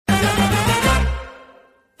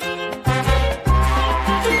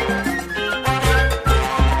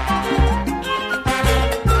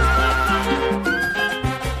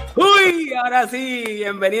ahora sí,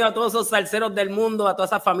 bienvenido a todos esos salseros del mundo, a toda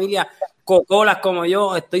esa familia cocolas como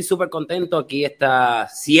yo. Estoy súper contento. Aquí está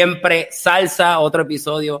Siempre Salsa, otro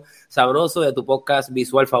episodio sabroso de tu podcast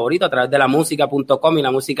visual favorito a través de lamusica.com y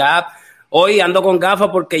la música app. Hoy ando con gafas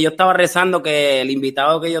porque yo estaba rezando que el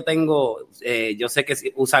invitado que yo tengo, yo sé que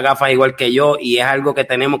usa gafas igual que yo y es algo que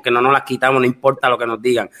tenemos que no nos las quitamos, no importa lo que nos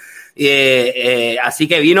digan. Así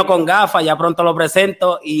que vino con gafas, ya pronto lo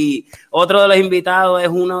presento. Y otro de los invitados es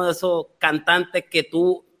uno de esos cantantes que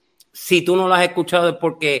tú, si tú no lo has escuchado es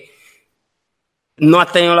porque no has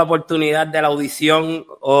tenido la oportunidad de la audición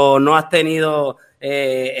o no has tenido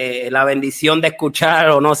la bendición de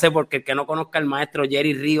escuchar, o no sé, porque el que no conozca al maestro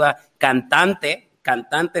Jerry Rivas, cantante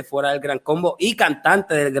fuera del Gran Combo y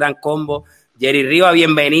cantante del Gran Combo. Jerry Rivas,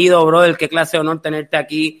 bienvenido, brother, qué clase de honor tenerte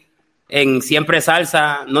aquí en Siempre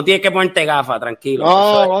Salsa. No tienes que ponerte gafas, tranquilo.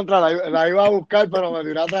 No, contra, la iba a buscar, pero me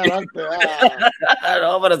tiraste adelante.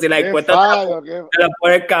 No, pero si la encuentras, te la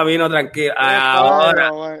pones el camino, tranquilo.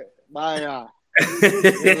 Ahora. Vaya.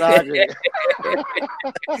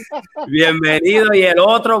 Bienvenido. Y el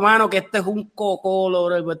otro, mano, que este es un cocolo,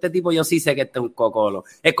 bro. Este tipo, yo sí sé que este es un cocolo.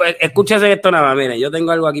 Escúchese esto nada más, miren, yo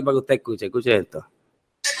tengo algo aquí para que usted escuche. Escuche esto.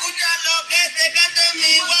 Escucha lo que se canta en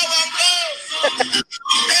mi guaguancó.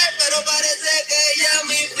 Pero parece que ya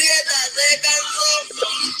mi prieta se cansó.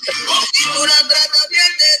 Si tú la tratas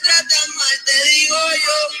bien, te tratan mal, te digo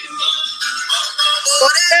yo.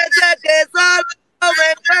 Por eso es que solo me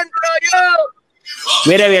encuentro yo.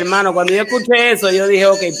 Mire, mi hermano, cuando yo escuché eso, yo dije,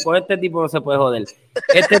 ok, pues este tipo no se puede joder.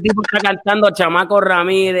 Este tipo está cantando a Chamaco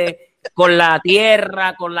Ramírez, con la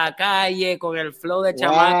tierra, con la calle, con el flow de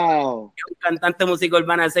Chamaco. Wow. Un cantante música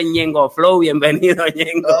urbana, ese Ñengo Flow. Bienvenido,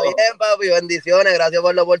 Ñengo. Todo bien, papi, bendiciones, gracias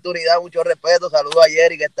por la oportunidad, mucho respeto. Saludos a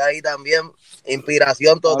Jerry, que está ahí también.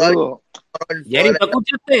 Inspiración total. Jerry, ¿tú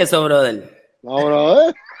escuchaste eso, brother? No,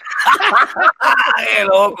 brother. Qué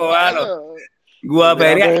loco, mano.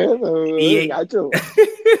 Guapería.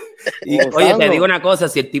 Oye, te digo una cosa,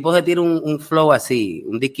 si el tipo se tira un flow así,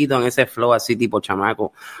 un disquito en ese flow así tipo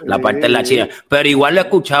Chamaco, la parte es la china, pero igual lo he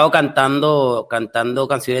escuchado cantando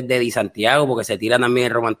canciones de Di Santiago, porque se tira también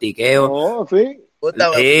el romantiqueo. Oh, sí.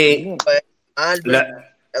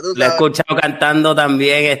 Lo he escuchado cantando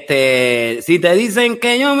también, si te dicen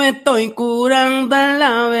que yo me estoy curando en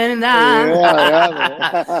la verdad.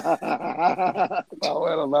 Está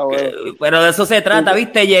bueno. Pero de eso se trata,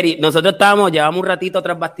 ¿viste, Jerry? Nosotros llevamos un ratito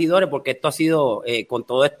tras bastidores, porque esto ha sido, con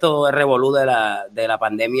todo esto de revolú de la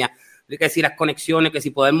pandemia, que si las conexiones, que si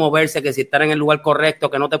poder moverse, que si estar en el lugar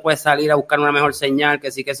correcto, que no te puedes salir a buscar una mejor señal,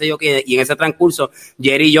 que sí, qué sé yo, y en ese transcurso,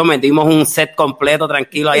 Jerry y yo metimos un set completo,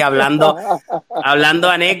 tranquilo, ahí hablando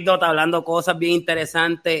anécdotas, hablando cosas bien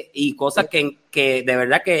interesantes y cosas que de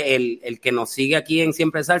verdad que el que nos sigue aquí en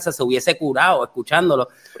Siempre Salsa se hubiese curado escuchándolo,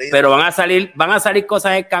 pero van a salir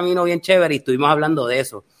cosas en el camino bien chéveres, y estuvimos hablando de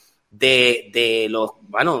eso, de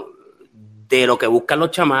lo que buscan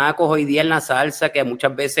los chamacos hoy día en la salsa, que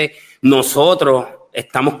muchas veces nosotros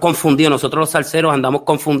estamos confundidos, nosotros los salseros andamos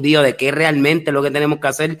confundidos de qué realmente es lo que tenemos que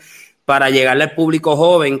hacer para llegarle al público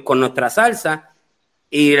joven con nuestra salsa.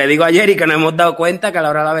 Y le digo a Jerry que nos hemos dado cuenta que a la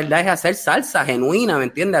hora de la verdad es hacer salsa genuina, ¿me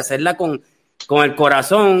entiendes? Hacerla con el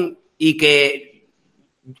corazón, y que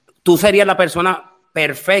tú serías la persona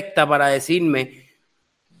perfecta para decirme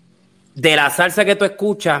de la salsa que tú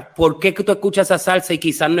escuchas, ¿por qué que tú escuchas esa salsa y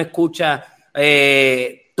quizás no escuchas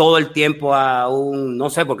todo el tiempo a no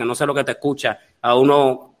sé, porque no sé lo que te escucha, a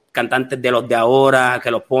unos cantantes de los de ahora,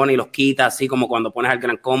 que los pone y los quita, así como cuando pones al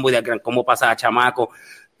Gran Combo y del Gran Combo pasas a Chamaco?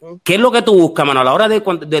 ¿Qué es lo que tú buscas, mano, a la hora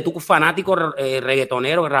de tu fanático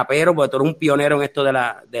reggaetonero, rapero, porque tú eres un pionero en esto de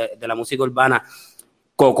la música urbana,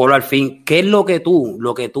 cocolo al fin? ¿Qué es lo que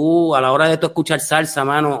tú, a la hora de tú escuchar salsa,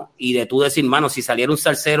 mano, y de tú decir, mano, si saliera un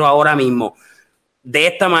salsero ahora mismo de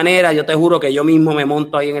esta manera, yo te juro que yo mismo me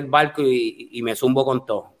monto ahí en el barco y me zumbo con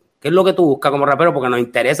todo? ¿Qué es lo que tú buscas como rapero? Porque nos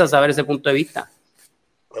interesa saber ese punto de vista.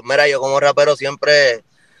 Pues mira, yo como rapero siempre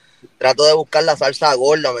trato de buscar la salsa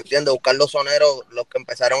gorda, ¿me entiendes? Buscar los soneros, los que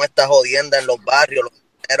empezaron esta jodienda en los barrios, los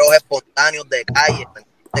soneros espontáneos de calle, ¿me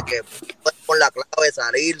entiendes? Que pueden con la clave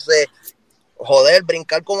salirse, joder,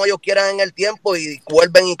 brincar como ellos quieran en el tiempo y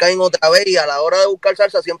vuelven y caen otra vez. Y a la hora de buscar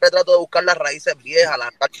salsa siempre trato de buscar las raíces viejas,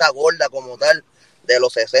 la salsa gorda como tal, de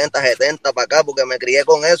los 60, 70 para acá, porque me crié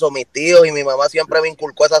con eso. Mis tíos y mi mamá siempre me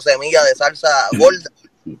inculcó esa semilla de salsa gorda.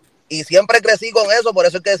 Y siempre crecí con eso, por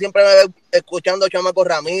eso es que siempre me veo escuchando Chamaco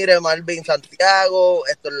Ramírez, Marvin Santiago,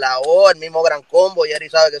 esto es la O, el mismo Gran Combo. Jerry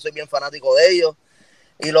sabe que soy bien fanático de ellos.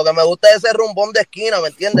 Y lo que me gusta es ese rumbón de esquina, ¿me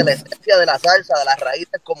entiendes? La esencia de la salsa, de las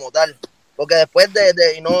raíces como tal. Porque después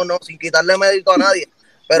y no, sin quitarle mérito a nadie,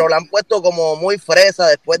 pero la han puesto como muy fresa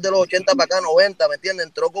después de los 80 para acá, 90, ¿me entiendes?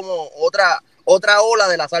 Entró como otra ola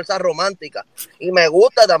de la salsa romántica. Y me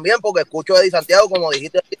gusta también porque escucho a Eddie Santiago, como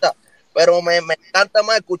dijiste ahorita, pero me encanta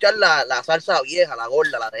más escuchar la salsa vieja, la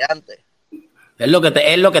gorda, la de antes. Es lo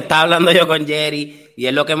que estaba hablando yo con Jerry y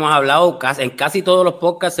es lo que hemos hablado en casi todos los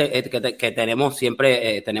podcasts que tenemos,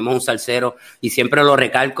 siempre tenemos un salsero y siempre lo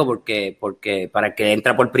recalco porque para el que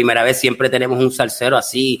entra por primera vez siempre tenemos un salsero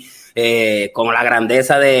así, con la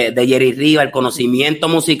grandeza de Jerry Riva, el conocimiento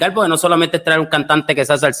musical, porque no solamente es traer un cantante que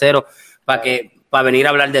sea salsero para venir a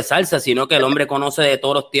hablar de salsa, sino que el hombre conoce de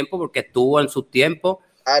todos los tiempos porque estuvo en sus tiempos,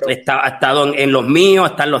 claro. ha estado en los míos,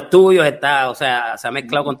 está en los tuyos, o sea, se ha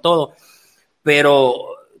mezclado con todo. Pero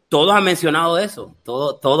todos han mencionado eso,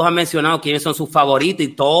 todos han mencionado quiénes son sus favoritos y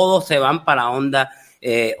todos se van para la onda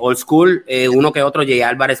old school. Uno que otro, Jay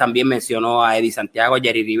Álvarez también mencionó a Eddie Santiago, a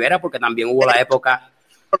Jerry Rivera, porque también hubo la época.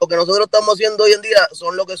 Lo que nosotros estamos haciendo hoy en día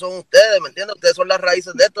son lo que son ustedes, ¿me entiendes? Ustedes son las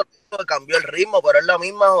raíces de esto, que cambió el ritmo, pero es la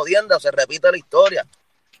misma jodienda, se repite la historia.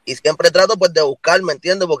 Y siempre trato pues de buscar, ¿me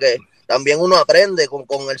entiendes? Porque también uno aprende con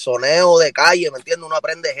el soneo de calle, ¿me entiendes? Uno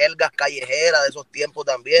aprende jergas callejeras de esos tiempos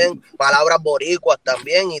también, palabras boricuas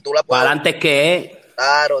también, y tú la puedes... Para antes que es.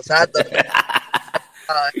 Claro, exacto.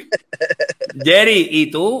 Jerry,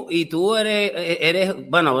 y tú eres,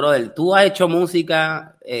 bueno, brother, tú has hecho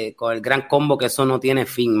música con el gran combo, que eso no tiene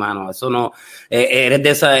fin, mano. Eso no, eres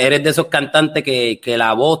de esos cantantes que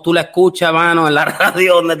la voz tú la escuchas, mano, en la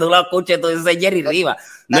radio donde tú la escuchas, tú dices Jerry Riva.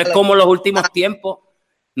 No es como los últimos tiempos.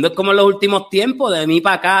 No es como en los últimos tiempos, de mí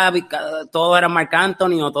para acá, todos eran Marc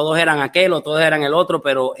Anthony, o todos eran aquel, o todos eran el otro,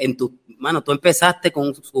 pero tú empezaste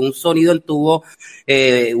con un sonido en tu voz,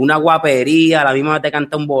 una guapería, a la misma vez te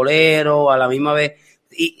canta un bolero, a la misma vez,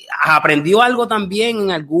 y aprendió algo también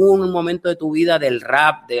en algún momento de tu vida del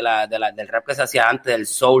rap, del rap que se hacía antes, del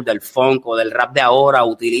soul, del funk, o del rap de ahora,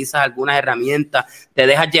 utilizas algunas herramientas, te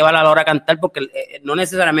dejas llevar a la hora de cantar, porque no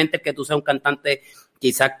necesariamente es que tú seas un cantante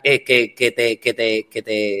quizás que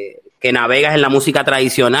navegas en la música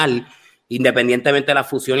tradicional, independientemente de la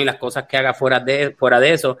fusión y las cosas que hagas fuera de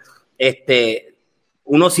eso,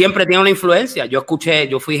 uno siempre tiene una influencia. Yo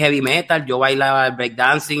fui heavy metal, yo bailaba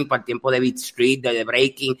breakdancing para el tiempo de Beat Street, de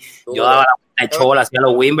breaking, yo daba la vuelta de chola, hacía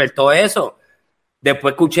los Wimber, todo eso.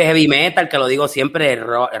 Después escuché heavy metal, que lo digo siempre,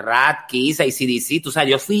 Rat, Kiss, AC/DC, tú sabes,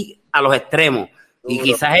 yo fui a los extremos. Y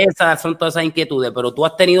quizás esas son todas esas inquietudes, pero tú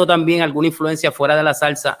has tenido también alguna influencia fuera de la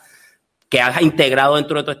salsa que has integrado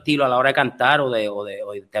dentro de tu estilo a la hora de cantar o de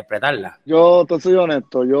interpretarla. Yo te soy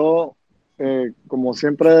honesto, como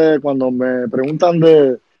siempre cuando me preguntan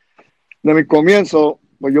de mis comienzos,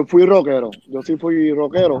 pues yo fui rockero, yo sí fui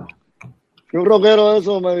rockero. Fui un rockero de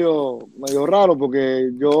eso medio raro porque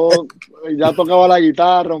yo ya tocaba la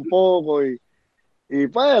guitarra un poco y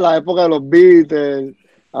pues la época de los Beatles.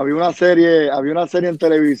 Había una serie en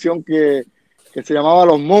televisión que se llamaba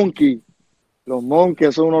Los Monkeys. Los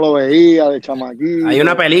Monkeys, eso uno lo veía de chamaquito. Hay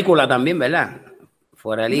una película también, ¿verdad?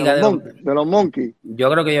 Fuera de liga de los Monkeys. Yo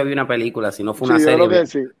creo que yo vi una película, si no fue una sí, serie. Yo creo que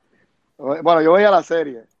sí. Bueno, yo veía la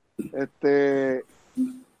serie.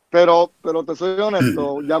 Pero te soy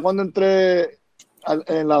honesto, ya cuando entré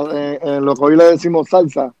en lo que hoy le decimos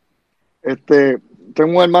salsa,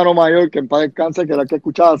 tengo un hermano mayor que en paz descanse, que era el que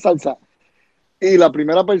escuchaba salsa. Y la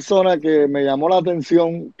primera persona que me llamó la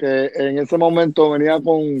atención, que en ese momento venía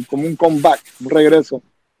con un comeback, un regreso,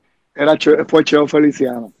 fue Cheo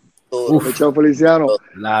Feliciano. Cheo Feliciano.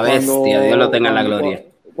 La bestia, Dios lo tenga en la gloria.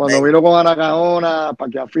 Cuando vino con Anacaona, para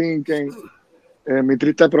que afinquen, Mi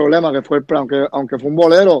Triste Problema, que fue, aunque fue un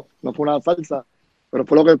bolero, no fue una salsa, pero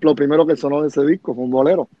fue lo primero que sonó de ese disco, fue un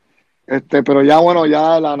bolero. Pero ya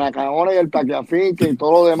la Anacaona y el Pa' que afinquen y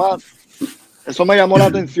todo lo demás, eso me llamó la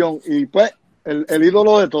atención. Y pues, el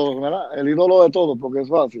ídolo de todos, ¿verdad? El ídolo de todos, porque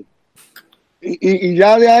eso es así. Y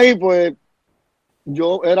ya de ahí, pues,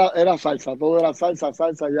 yo era salsa, todo era salsa,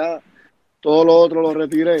 ya todo lo otro lo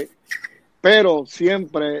retiré. Pero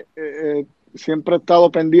siempre he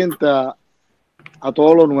estado pendiente a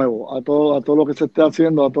todo lo nuevo, a todo lo que se esté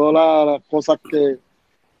haciendo, a todas las cosas que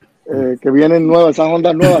vienen nuevas, esas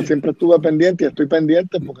ondas nuevas, siempre estuve pendiente y estoy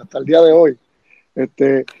pendiente porque hasta el día de hoy,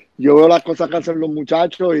 yo veo las cosas que hacen los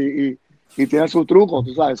muchachos y tiene su truco,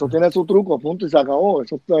 tú sabes, eso tiene su truco, punto y se acabó,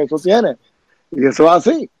 eso tiene, y eso es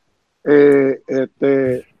así.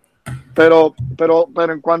 Pero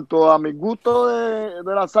en cuanto a mi gusto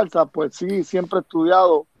de la salsa, pues sí, siempre he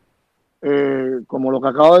estudiado, como lo que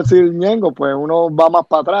acabo de decir Ñengo, pues uno va más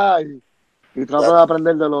para atrás y trata de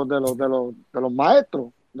aprender de los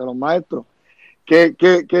maestros,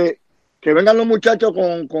 que vengan los muchachos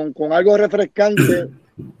con algo refrescante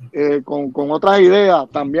con otras ideas,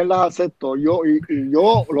 también las acepto y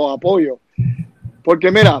yo los apoyo.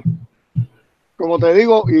 Porque mira, como te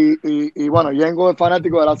digo, y bueno, Yengo es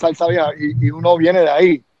fanático de la salsa vieja y uno viene de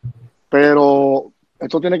ahí, pero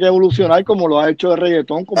esto tiene que evolucionar como lo ha hecho el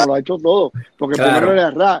reggaetón, como lo ha hecho todo, porque primero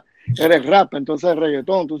Claro. eres rap, entonces el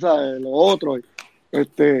reggaetón, tú sabes, lo otro,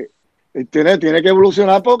 tiene que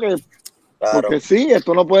evolucionar porque Claro. sí,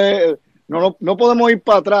 esto no puede, no podemos ir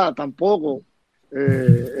para atrás tampoco,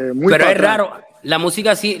 muy Pero para es atrás. raro, la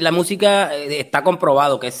música sí, la música está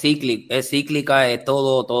comprobado que es cíclica, es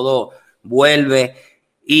todo vuelve.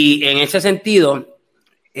 Y en ese sentido,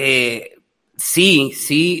 sí,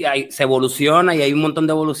 se evoluciona y hay un montón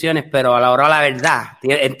de evoluciones, pero a la hora de la verdad,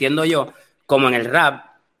 entiendo yo, como en el rap,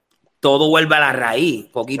 todo vuelve a la raíz,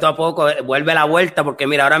 poquito a poco vuelve la vuelta, porque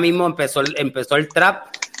mira, ahora mismo empezó el trap,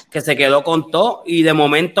 que se quedó con todo, y de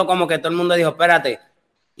momento como que todo el mundo dijo, espérate,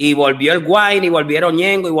 y volvió el wine, y volvieron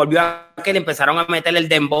Ñengo, y volvió aquel, empezaron a meter el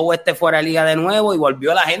dembow fuera de liga de nuevo, y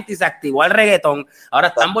volvió la gente y se activó el reggaetón. Ahora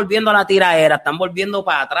están volviendo a la tiraera, están volviendo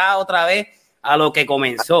para atrás otra vez a lo que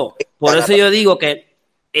comenzó. Por eso yo digo que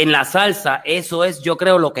en la salsa, eso es, yo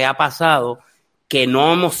creo, lo que ha pasado, que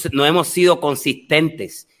no hemos sido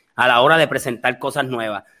consistentes a la hora de presentar cosas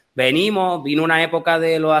nuevas. Vino una época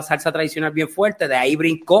de la salsa tradicional bien fuerte, de ahí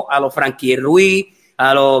brincó a los Frankie Ruiz,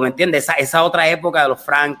 ¿me entiendes? Esa otra época de los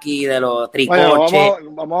Frankie, de los Tricoches.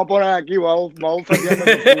 Bueno, vamos a poner aquí, vamos ofendiendo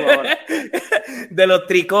contigo ahora. De los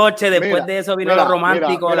Tricoches, después de eso vino lo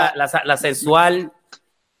romántico, mira, la sensual.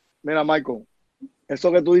 Mira, Michael,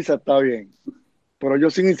 eso que tú dices está bien, pero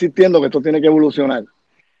yo sigo insistiendo que esto tiene que evolucionar.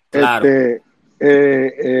 Claro.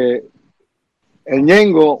 El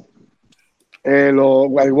Ñengo, el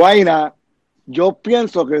Guayna, yo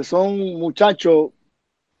pienso que son muchachos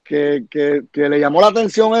que le llamó la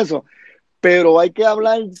atención eso, pero hay que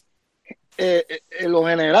hablar en lo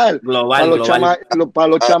general. Global. Para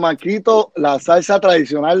los chamaquitos, la salsa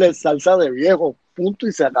tradicional es salsa de viejo, punto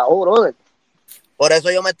y se acabó, brother. Por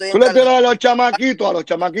eso yo me estoy Tú le encargando. tiras a los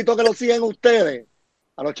chamaquitos que lo siguen ustedes,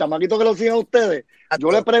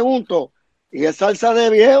 yo le pregunto, ¿y es salsa de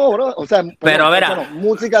viejo, bro? O sea, pero verá,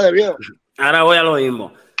 música de viejo. ahora voy a lo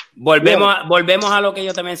mismo. Volvemos a lo que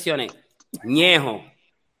yo te mencioné. Ñejo,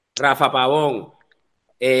 Rafa Pavón,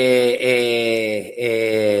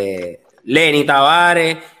 Lenny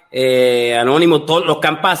Tavares, Anónimo, todos los que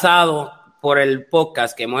han pasado por el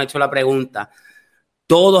podcast que hemos hecho la pregunta,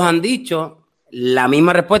 todos han dicho la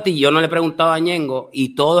misma respuesta y yo no le he preguntado a Ñengo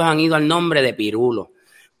y todos han ido al nombre de Pirulo.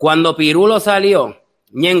 Cuando Pirulo salió,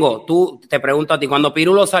 Ñengo, te pregunto a ti, cuando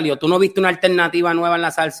Pirulo salió, ¿tú no viste una alternativa nueva en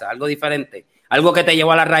la salsa? Algo diferente, algo que te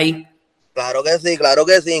llevó a la raíz. Claro que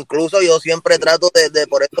sí. Incluso yo siempre trato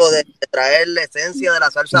por esto de traer la esencia de la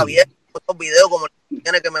salsa vieja, estos videos como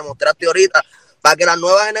el que me mostraste ahorita, para que las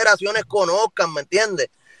nuevas generaciones conozcan, ¿me entiendes?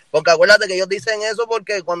 Porque acuérdate que ellos dicen eso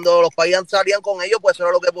porque cuando los países salían con ellos, pues eso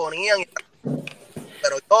era lo que ponían.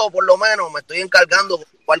 Pero yo, por lo menos, me estoy encargando,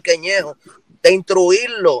 igual que Ñejo, de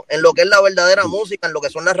instruirlo en lo que es la verdadera música, en lo que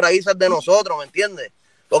son las raíces de nosotros, ¿me entiendes?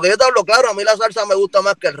 Porque yo te hablo claro, a mí la salsa me gusta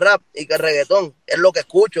más que el rap y que el reggaetón, es lo que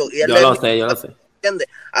escucho. Y Yo lo sé. ¿Entiendes?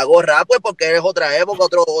 Hago rap pues porque es otra época,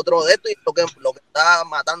 otro de esto y lo que está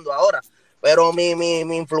matando ahora. Pero mi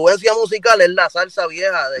influencia musical es la salsa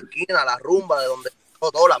vieja de esquina, la rumba, de donde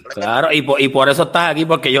todo la plena. Claro, y por eso estás aquí,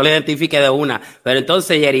 porque yo le identifique de una. Pero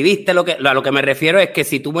entonces, Jerry, viste a lo que me refiero es que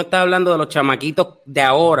si tú me estás hablando de los chamaquitos de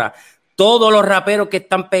ahora, todos los raperos que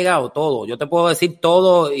están pegados, todos, yo te puedo decir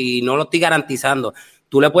todo y no lo estoy garantizando.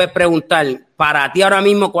 Tú le puedes preguntar, para ti ahora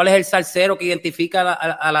mismo, ¿cuál es el salsero que identifica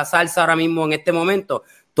a la salsa ahora mismo en este momento?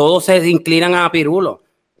 Todos se inclinan a Pirulo.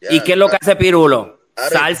 ¿Y qué es lo que hace Pirulo?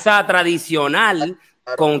 Salsa tradicional,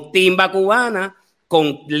 con timba cubana,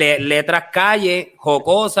 con letras calle,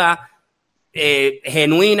 jocosas,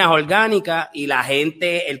 genuinas, orgánicas, y la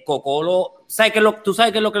gente, el cocolo. ¿Tú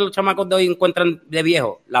sabes qué es lo que los chamacos de hoy encuentran de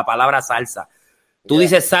viejo? La palabra salsa. Tú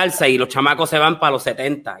dices salsa y los chamacos se van para los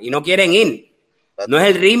 70 y no quieren ir. No es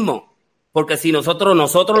el ritmo, porque si nosotros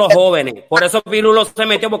los jóvenes, por eso Pirulo se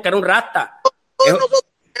metió porque era un rasta. Todos nosotros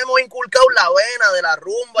hemos inculcado la vena de la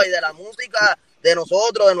rumba y de la música de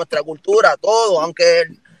nosotros, de nuestra cultura, todo, aunque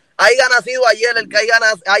haya nacido ayer, el que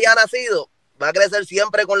haya nacido, va a crecer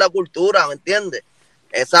siempre con la cultura, ¿me entiendes?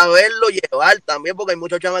 Es saberlo llevar también, porque hay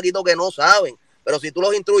muchos chamaquitos que no saben, pero si tú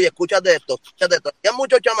los instruyes, escuchas de esto. Hay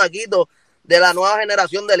muchos chamaquitos de la nueva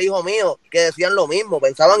generación del hijo mío que decían lo mismo,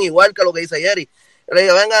 pensaban igual que lo que dice Jerry. Yo le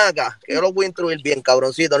dije, vengan acá, que yo los voy a instruir bien,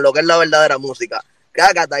 cabroncito, en lo que es la verdadera música.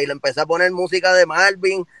 Cácata, y le empecé a poner música de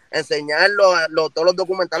Marvin, enseñarlo todos los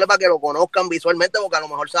documentales para que lo conozcan visualmente, porque a lo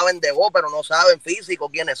mejor saben de voz, pero no saben físico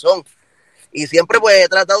quiénes son. Y siempre pues he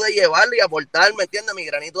tratado de llevarlo y aportar, ¿me entiendes? Mi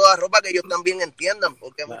granito de arroz para que ellos también entiendan,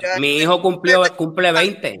 porque mucha Mi gente... hijo cumple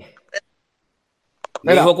 20.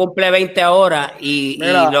 Mi Mira, hijo cumple 20 ahora y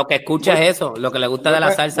mira, lo que escucha voy, es eso. Lo que le gusta voy, de la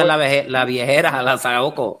pa- salsa es voy, la viejera, la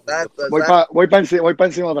saoco. Exacto, voy exacto. para voy pa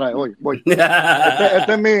encima otra vez, voy.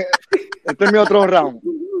 Este es mi otro round.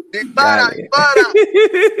 Dispara, Dale. dispara.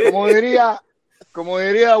 Como diría, como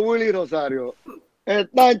diría Willy Rosario,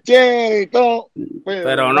 está cheto, pero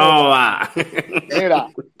Pero no no va. va. Mira,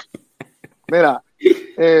 mira,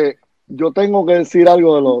 yo tengo que decir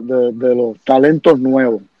algo de los talentos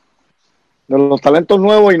nuevos. De los talentos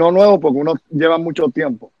nuevos y no nuevos, porque uno lleva mucho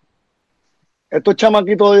tiempo. Estos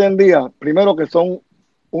chamaquitos de hoy en día, primero que son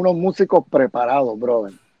unos músicos preparados,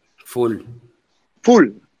 brother. Full. Full.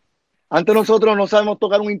 Antes nosotros no sabemos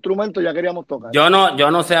tocar un instrumento, ya queríamos tocar. Yo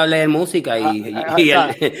no sé hablar de música O sea, y hay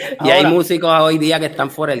ahora, músicos hoy día que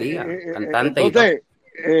están fuera de liga, cantantes y todo.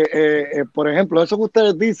 entonces, por ejemplo, eso que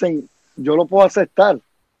ustedes dicen, yo lo puedo aceptar,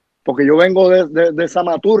 porque yo vengo de esa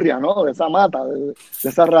maturria, ¿no? De esa mata, de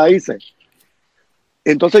esas raíces.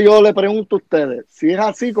 Entonces yo le pregunto a ustedes, si es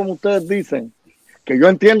así como ustedes dicen, que yo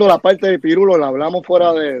entiendo la parte de Pirulo, la hablamos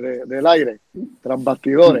fuera del aire, tras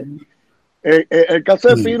bastidores. El caso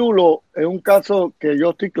de Pirulo es un caso que yo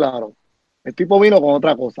estoy claro. El tipo vino con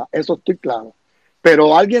otra cosa, eso estoy claro.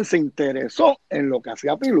 Pero alguien se interesó en lo que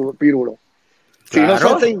hacía Pirulo.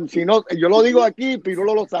 Claro. Si no, yo lo digo aquí,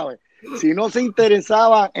 Pirulo lo sabe. Si no se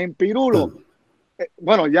interesaba en Pirulo,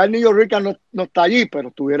 bueno, ya el niño Rica no está allí, pero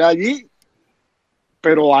estuviera allí.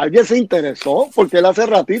 Pero alguien se interesó, porque él hace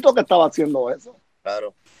ratito que estaba haciendo eso.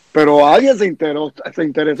 Claro. Pero alguien se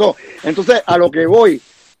interesó. Entonces, a lo que voy,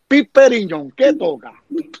 Piperiñón, ¿qué toca?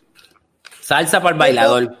 Salsa para el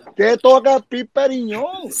bailador. ¿Qué toca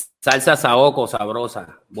Piperiñón? Salsa saoco,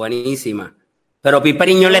 sabrosa, buenísima. Pero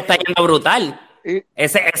Piperiñón le está yendo brutal.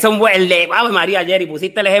 Ese es un buen... Ave María, Jerry,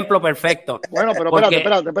 pusiste el ejemplo perfecto. Bueno, pero Porque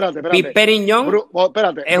espérate. Piperiñón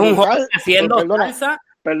es un joven haciendo salsa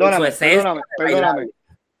con su esencia.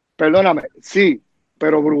 Perdóname. Sí,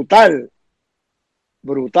 pero brutal,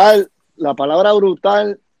 la palabra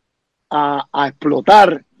brutal a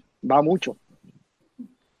explotar va mucho.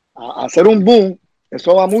 A hacer un boom,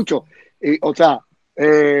 eso va mucho. Y, o sea,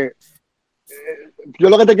 yo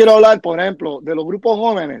lo que te quiero hablar, por ejemplo, de los grupos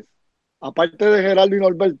jóvenes, aparte de Gerardo y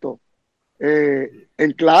Norberto,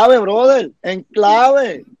 en clave, brother, en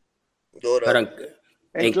clave. Pero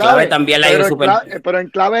en clave también la ha ido súper. Pero en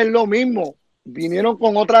clave es lo mismo. Vinieron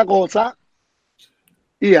con otra cosa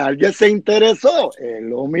y alguien se interesó. Es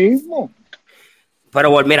lo mismo.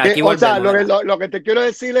 Pero mira, aquí volvemos. O sea, lo que te quiero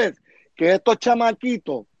decir es que estos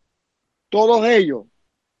chamaquitos, todos ellos,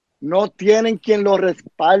 no tienen quien los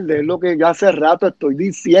respalde. Es lo que ya hace rato estoy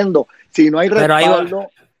diciendo. Si no hay respaldo.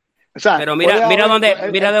 O sea, pero mira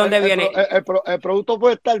de dónde viene. El producto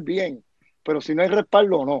puede estar bien, pero si no hay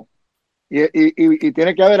respaldo, no. Y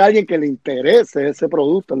tiene que haber alguien que le interese ese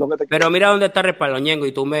producto. Es lo que te pero mira dónde está el respaldo, Ñengo,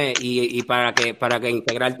 y para que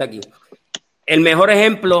integrarte aquí. El mejor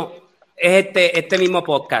ejemplo es este mismo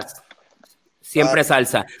podcast. Siempre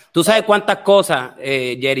Salsa. Tú sabes cuántas cosas,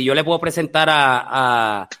 Jerry, yo le puedo presentar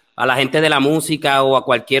a la gente de la música o a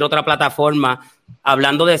cualquier otra plataforma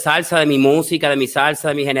hablando de salsa, de mi música, de mi salsa,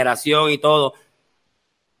 de mi generación y todo.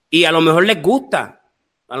 Y a lo mejor les gusta,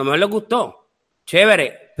 a lo mejor les gustó.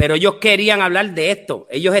 Chévere, pero ellos querían hablar de esto.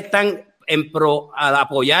 Ellos están en pro a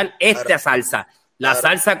apoyar esta salsa. La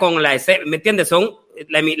salsa con la... ¿Me entiendes? Son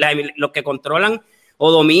los que controlan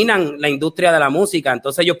o dominan la industria de la música.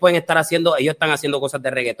 Entonces ellos están haciendo cosas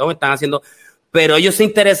de reggaetón, pero ellos se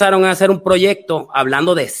interesaron en hacer un proyecto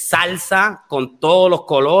hablando de salsa con todos los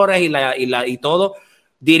colores y todo,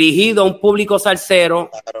 dirigido a un público salsero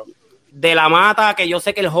de la mata, que yo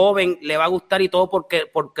sé que el joven le va a gustar y todo porque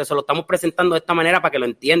se lo estamos presentando de esta manera para que lo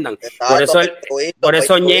entiendan. Exacto, por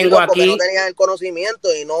eso Ñengo aquí... no tenían el conocimiento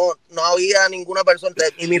y no había ninguna persona,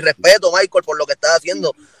 y mi respeto, Michael, por lo que estás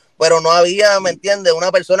haciendo, pero no había, ¿me entiendes?,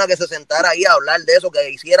 una persona que se sentara ahí a hablar de eso, que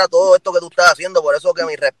hiciera todo esto que tú estás haciendo. Por eso que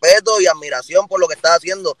mi respeto y admiración por lo que estás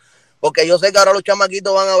haando, porque yo sé que ahora los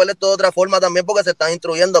chamaquitos van a ver esto de otra forma también porque se están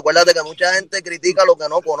instruyendo. Acuérdate que mucha gente critica lo que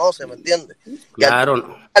no conoce, ¿me entiendes? Claro.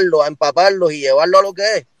 Y a empaparlos y llevarlo a lo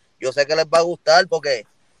que es, yo sé que les va a gustar porque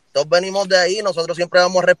todos venimos de ahí. Nosotros siempre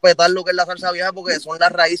vamos a respetar lo que es la salsa vieja porque son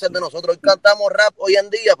las raíces de nosotros. Hoy cantamos rap hoy en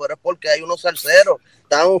día, pero es porque hay unos salseros.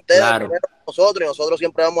 Están ustedes primero que nosotros y nosotros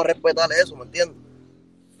siempre vamos a respetar eso, ¿me entiendes?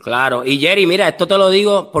 Claro. Y Jerry, mira, esto te lo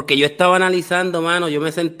digo porque yo estaba analizando, mano. Yo me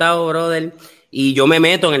he sentado, brother, y yo me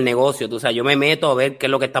meto en el negocio, tú sabes, yo me meto a ver qué es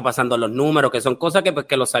lo que está pasando en los números, que son cosas que, pues,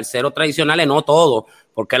 que los salseros tradicionales, no todos,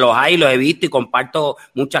 porque los hay, los he visto y comparto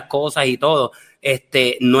muchas cosas y todo,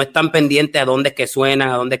 no están pendientes a dónde es que suenan,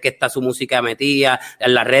 a dónde es que está su música metida,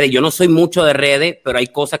 en las redes. Yo no soy mucho de redes, pero hay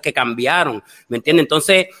cosas que cambiaron, ¿me entiendes?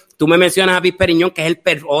 Entonces, tú me mencionas a Pete Periñón, que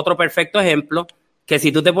es otro perfecto ejemplo, que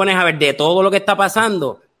si tú te pones a ver de todo lo que está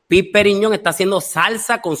pasando, Pete Periñón está haciendo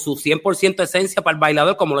salsa con su 100% esencia para el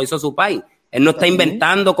bailador, como lo hizo su país. Él no está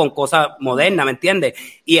inventando con cosas modernas, ¿me entiendes?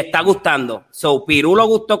 Y está gustando. So, Pirulo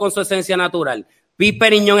gustó con su esencia natural. Pete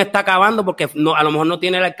Periñón está acabando porque no, a lo mejor no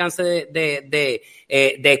tiene el alcance de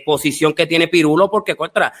exposición que tiene Pirulo, porque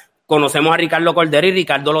conocemos a Ricardo Cordero y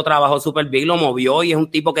Ricardo lo trabajó súper bien, lo movió y es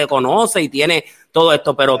un tipo que conoce y tiene todo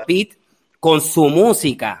esto. Pero Pete, con su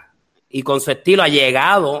música y con su estilo, ha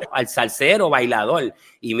llegado al salsero bailador.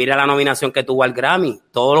 Y mira la nominación que tuvo al Grammy.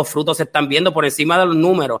 Todos los frutos se están viendo por encima de los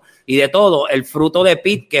números y de todo. El fruto de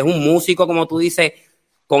Pete, que es un músico, como tú dices,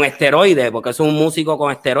 con esteroides, porque es un músico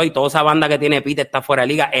con esteroides. Toda esa banda que tiene Pete está fuera de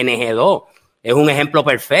liga. NG2 es un ejemplo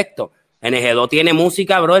perfecto. NG2 tiene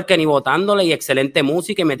música, brother, que ni botándole, y excelente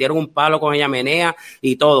música, y metieron un palo con ella menea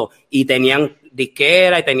y todo. Y tenían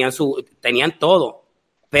disquera y tenían todo.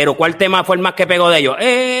 Pero ¿cuál tema fue el más que pegó de ellos?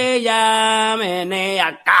 Ella menea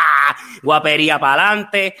acá, guapería para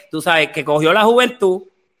adelante. Tú sabes que cogió la juventud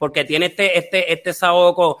porque tiene este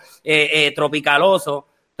saoco tropicaloso,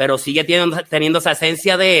 pero sigue teniendo esa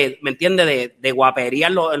esencia ¿me entiendes? De guapería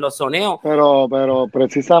en los soneos. Pero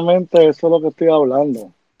precisamente eso es lo que estoy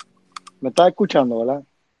hablando. ¿Me estás escuchando, verdad?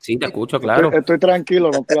 Sí, te escucho, claro. Estoy tranquilo,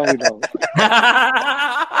 no estoy agitado.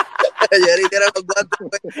 Jerry tiene los guantes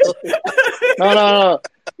puestos. No.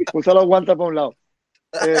 Puse los guantes por un lado.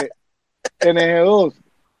 NG2,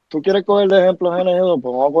 ¿tú quieres coger de ejemplo de NG2?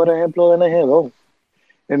 Pues vamos a coger ejemplo de NG2.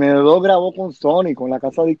 NG2 grabó con Sony, con la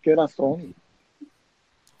casa disquera Sony.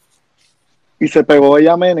 Y se pegó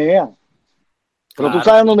Ella Menea. Pero Claro. tú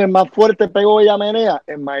sabes dónde más fuerte pegó Ella Menea,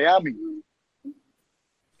 en Miami.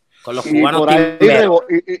 Con los cubanos.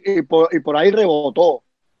 Y por ahí rebotó.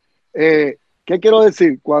 ¿Qué quiero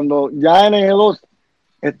decir? Cuando ya NG2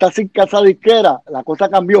 está sin casa disquera, la cosa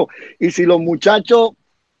cambió. Y si los muchachos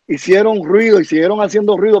hicieron ruido y siguieron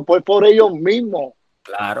haciendo ruido, pues por ellos mismos.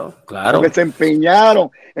 Claro. Porque se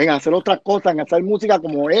empeñaron en hacer otras cosas, en hacer música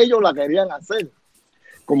como ellos la querían hacer.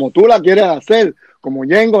 Como tú la quieres hacer, como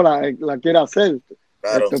Yengo la quiere hacer.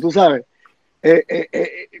 Claro. Tú sabes.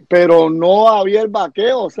 Pero no había el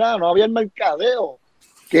vaqueo, o sea, no había el mercadeo,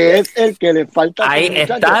 que es el que le falta a ahí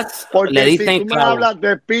estás, porque le dicen, si tú me hablas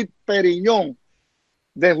de Pete Periñón,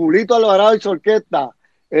 de Julito Alvarado y su orquesta,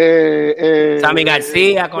 Sammy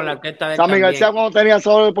García con la orquesta de Sammy García cuando tenía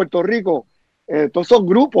Solo de Puerto Rico, todos esos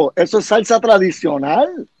grupos, eso es salsa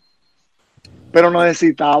tradicional, pero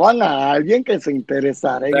necesitaban a alguien que se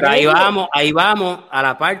interesara en pero eso. ahí vamos a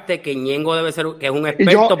la parte que Ñengo debe ser, que es un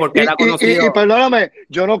experto, porque él ha conocido. Y perdóname,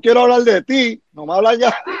 yo no quiero hablar de ti, no me hablas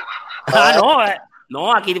ya.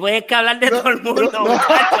 No, aquí tienes que hablar de todo el mundo,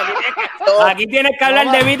 muchachos. Aquí tienes que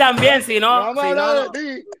hablar de mí también, si no. No vamos a hablar de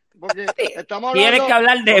ti, porque estamos hablando. Tienes que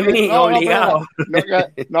hablar de mí, obligado.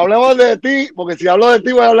 No hablemos de ti, porque si hablo de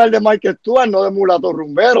ti voy a hablar de Michael Stuart, no de Mulato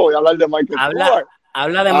Rumbero, voy a hablar de Michael Stuart.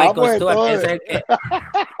 Habla de Michael pues, Stuart, que es el que...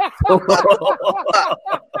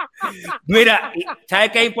 Mira,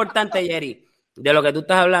 ¿sabes qué es importante, Jerry? De lo que tú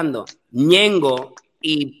estás hablando. Ñengo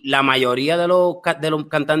y la mayoría de los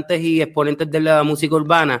cantantes y exponentes de la música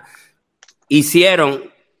urbana hicieron,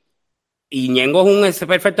 y Ñengo es un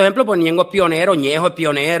perfecto ejemplo, pues Ñengo es pionero, Ñejo es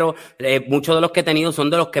pionero, muchos de los que he tenido son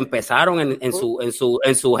de los que empezaron en su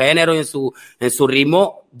género y en su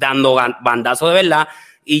ritmo, dando bandazos de verdad,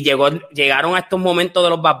 y llegaron a estos momentos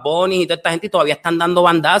de los Bad Bunny y toda esta gente y todavía están dando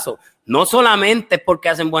bandazos. No solamente es porque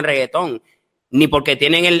hacen buen reggaetón, ni porque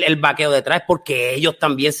tienen el vaqueo detrás, es porque ellos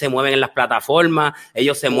también se mueven en las plataformas,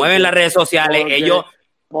 ellos se mueven en las redes sociales, ellos...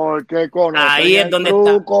 Porque conocen ahí es donde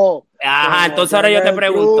truco, está. Ajá, entonces ahora yo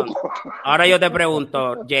te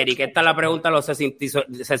pregunto, Jerry, que esta es la pregunta de los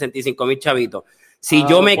 65,000 chavitos. Si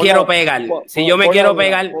yo me quiero pegar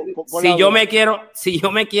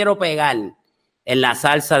en la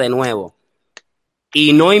salsa de nuevo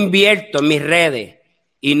y no invierto en mis redes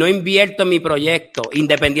y no invierto en mi proyecto,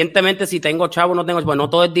 independientemente si tengo chavo o no tengo, pues no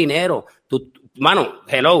todo es dinero. Mano,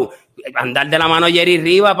 hello, andar de la mano a Jerry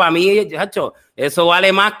Riva para mí, chacho, eso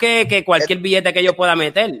vale más que cualquier billete que yo pueda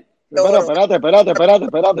meter. Pero espérate.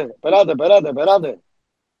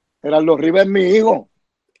 Gerardo Rivas es mi hijo.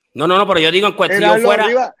 No, pero yo digo en cuestión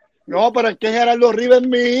fuera. No, pero es que Gerardo Rivas es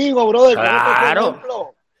mi hijo, brother. Claro.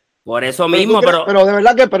 Por eso mismo, pero de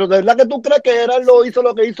verdad que tú crees que Gerardo hizo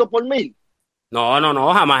lo que hizo por mí.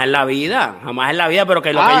 No, jamás en la vida, pero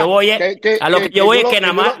que lo que yo voy es, que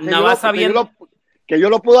nada más sabiendo. Que yo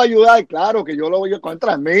lo puedo ayudar, claro, que yo lo voy a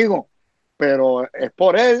encontrar, mi hijo, pero es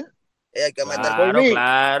por él. Hay que meter Claro, por mí.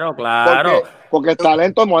 Claro. Porque el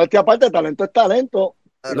talento, modestia aparte, el talento es talento.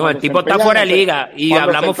 No, el tipo está fuera de liga y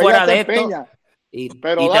hablamos fuera de esto. Y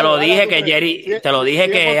te lo dije que Jerry, te lo dije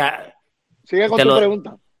que... Sigue con tu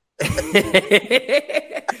pregunta.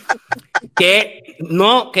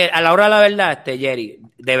 que a la hora de la verdad, Jerry,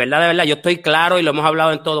 de verdad, yo estoy claro y lo hemos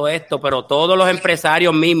hablado en todo esto, pero todos los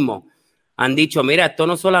empresarios mismos han dicho, mira, esto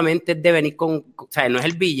no solamente es de venir o sea, no es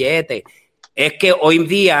el billete, es que hoy en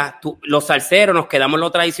día los salseros nos quedamos en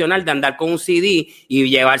lo tradicional de andar con un CD y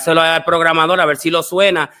llevárselo al programador a ver si lo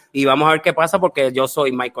suena y vamos a ver qué pasa porque yo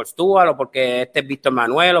soy Michael Stuart o porque este es Víctor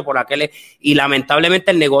Manuel o por aquel, y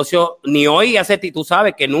lamentablemente el negocio ni hoy hace, tú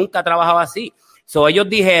sabes que nunca trabajaba así. So, ellos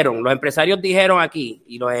dijeron, los empresarios dijeron aquí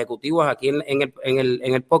y los ejecutivos aquí en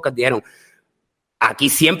el podcast dijeron, aquí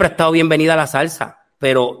siempre ha estado bienvenida la salsa,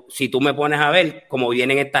 pero si tú me pones a ver cómo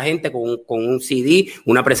vienen esta gente con un CD,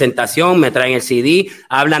 una presentación, me traen el CD,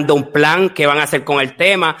 hablan de un plan que van a hacer con el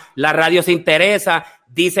tema, la radio se interesa,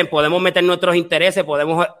 dicen podemos meter nuestros intereses,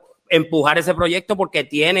 podemos empujar ese proyecto porque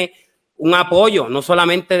tiene un apoyo, no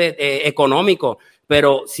solamente económico,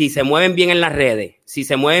 pero si se mueven bien en las redes, si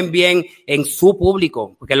se mueven bien en su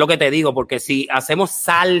público, porque es lo que te digo, porque si hacemos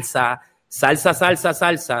salsa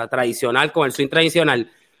tradicional con el swing tradicional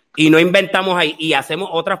y no inventamos ahí y hacemos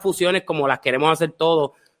otras fusiones como las queremos hacer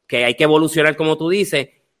todos, que hay que evolucionar como tú dices,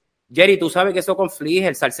 Jerry, tú sabes que eso conflige,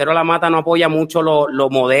 el salsero La Mata no apoya mucho lo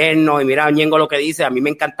moderno y mira Ñengo lo que dice, a mí me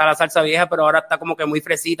encanta la salsa vieja, pero ahora está como que muy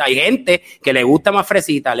fresita, hay gente que le gusta más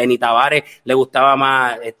fresita, Lenny Tavares le gustaba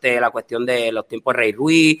más la cuestión de los tiempos de Rey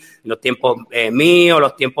Ruiz, los tiempos míos,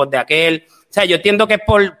 los tiempos de aquel, o sea, yo entiendo que es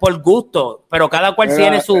por gusto, pero cada cual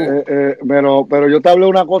tiene su... Pero yo te hablé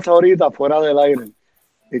una cosa ahorita fuera del aire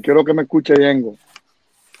y quiero que me escuche Ñengo,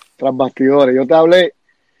 tras bastidores, yo te hablé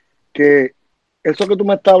que eso que tú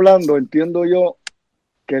me estás hablando, entiendo yo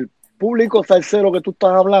que el público salsero que tú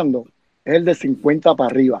estás hablando es el de 50 para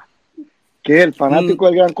arriba, que es el fanático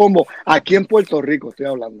del Gran Combo, aquí en Puerto Rico estoy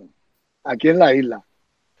hablando, aquí en la isla.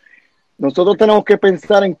 Nosotros tenemos que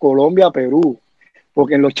pensar en Colombia, Perú,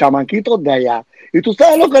 porque en los chamaquitos de allá, y tú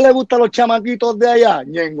sabes lo que le gusta a los chamaquitos de allá,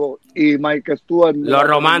 Ñengo y Mike Stuart. Lo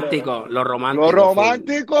romántico.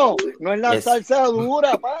 No es la salsa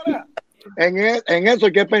dura, para. En eso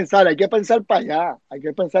hay que pensar para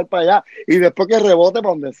allá, y después que rebote para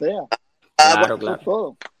donde sea. Claro. Eso es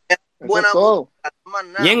todo. Bueno, es todo.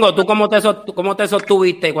 Ñengo, ¿tú cómo te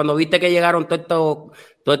sostuviste cuando viste que llegaron todos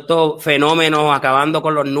estos fenómenos, acabando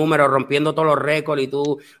con los números, rompiendo todos los récords? Y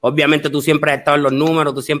obviamente tú siempre has estado en los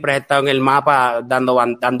números, tú siempre has estado en el mapa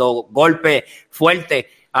dando golpes fuertes.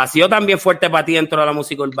 Ha sido también fuerte para ti dentro de la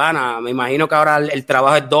música urbana. Me imagino que ahora el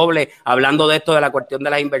trabajo es doble, hablando de esto, de la cuestión de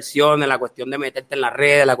las inversiones, la cuestión de meterte en las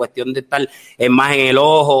redes, la cuestión de estar más en el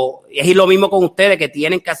ojo. Es lo mismo con ustedes, que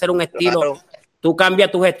tienen que hacer un estilo. Claro. ¿Tú cambias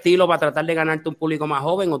tus estilos para tratar de ganarte un público más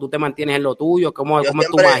joven o tú te mantienes en lo tuyo? ¿Cómo es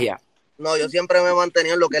tu magia? No, yo siempre me he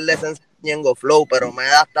mantenido en lo que es la esencia de Ñengo Flow, pero me he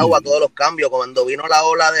adaptado a todos los cambios. Cuando vino la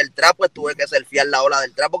ola del trap, pues tuve que surfear la ola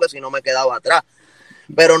del trap porque si no me quedaba atrás.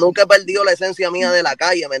 Pero nunca he perdido la esencia mía de la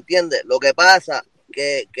calle, ¿me entiendes? Lo que pasa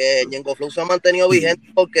que Ñengo Flow se ha mantenido vigente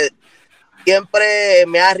porque siempre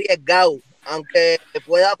me ha arriesgado, aunque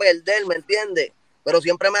pueda perder, ¿me entiendes? Pero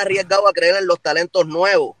siempre me ha arriesgado a creer en los talentos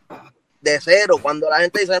nuevos, de cero. Cuando la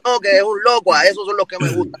gente dice, no, que es un loco, a esos son los que me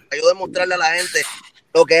gustan, para yo demostrarle a la gente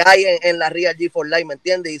lo que hay en la Real G for Life, ¿me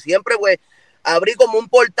entiendes? Y siempre, pues, abrí como un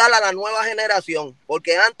portal a la nueva generación,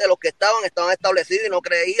 porque antes los que estaban establecidos y no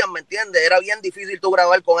creían, ¿me entiendes? Era bien difícil tú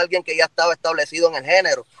grabar con alguien que ya estaba establecido en el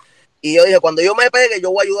género. Y yo dije, cuando yo me pegue,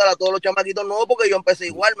 yo voy a ayudar a todos los chamaquitos nuevos, porque yo empecé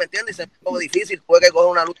igual, ¿me entiendes? Y se me hizo difícil, tuve que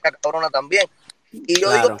coger una lucha cabrona también. Y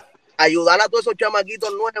yo digo, ayudar a todos esos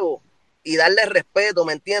chamaquitos nuevos y darle respeto,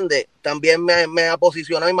 ¿me entiendes? También me ha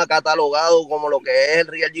posicionado y me ha catalogado como lo que es el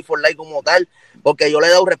Real G for Life como tal, porque yo le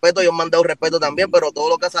he dado respeto, ellos me han dado respeto también, pero todo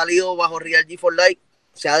lo que ha salido bajo Real G for Life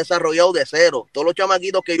se ha desarrollado de cero. Todos los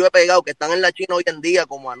chamaquitos que yo he pegado, que están en la China hoy en día,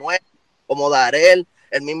 como Anuel, como Darel,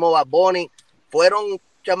 el mismo Bad Bunny, fueron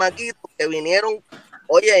chamaquitos que vinieron,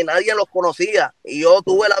 oye, y nadie los conocía, y yo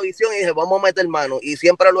tuve la visión y dije, vamos a meter mano, y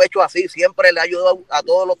siempre lo he hecho así, siempre le he ayudado a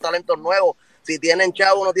todos los talentos nuevos. Si tienen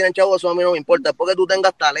chavo o no tienen chavo, eso a mí no me importa. Es porque tú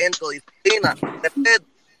tengas talento, disciplina, respeto,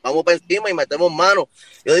 vamos para encima y metemos mano.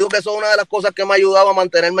 Yo digo que eso es una de las cosas que me ha ayudado a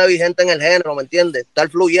mantenerme vigente en el género, ¿me entiendes? Estar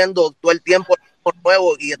fluyendo todo el tiempo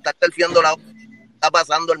nuevo y estar surfeando la está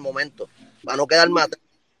pasando el momento, para no quedarme atrás,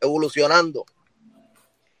 evolucionando.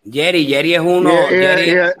 Jerry es uno.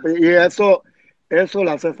 Y eso, eso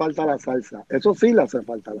le hace falta a la salsa. Eso sí le hace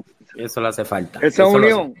falta a la salsa. Eso le hace falta. Esa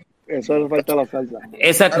unión, eso le falta a la salsa.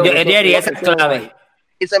 Jerry, esa es clave.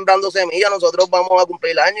 Ir sembrando semillas, nosotros vamos a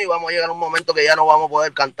cumplir el año y vamos a llegar a un momento que ya no vamos a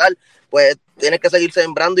poder cantar, pues tienes que seguir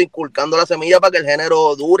sembrando, inculcando la semilla para que el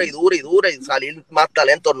género dure y salir más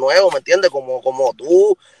talentos nuevos, ¿me entiendes? Como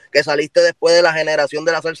tú, que saliste después de la generación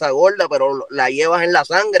de la salsa gorda, pero la llevas en la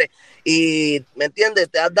sangre y, ¿me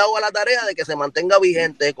entiendes? Te has dado a la tarea de que se mantenga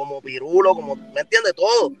vigente, como Pirulo, como, ¿me entiendes?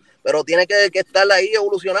 Todo, pero tiene que estar ahí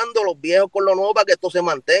evolucionando los viejos con lo nuevo para que esto se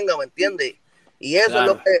mantenga, ¿me entiendes? Y eso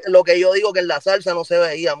claro. Es lo que yo digo, que en la salsa no se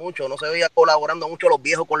veía mucho, no se veía colaborando mucho los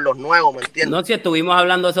viejos con los nuevos, ¿me entiendes? No, si estuvimos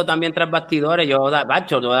hablando de eso también tras bastidores,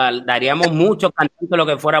 daríamos muchos cantantes lo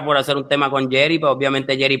que fuera por hacer un tema con Jerry, pero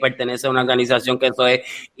obviamente Jerry pertenece a una organización que eso es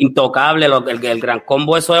intocable, el Gran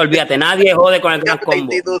Combo, eso es, olvídate, nadie jode con el Gran Combo.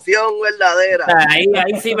 La institución verdadera. O sea, ahí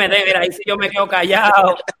sí ahí sí yo me quedo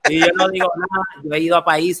callado y yo no digo nada. Yo he ido a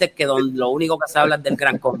países que donde lo único que se habla es del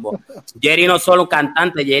Gran Combo. Jerry no es solo un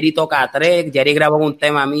cantante, Jerry toca tres, Jerry grabó un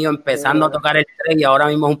tema mío empezando a tocar el 3 y ahora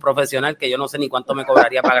mismo es un profesional que yo no sé ni cuánto me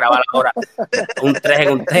cobraría para grabar ahora un 3 en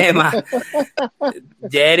un tema.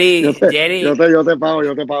 Jerry. Yo te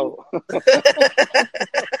pago.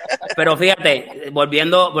 Pero fíjate,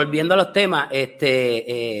 volviendo a los temas,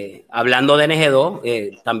 hablando de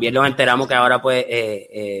NG2, también nos enteramos que ahora pues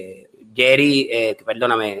Jerry,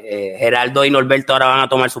 Geraldo y Norberto ahora van a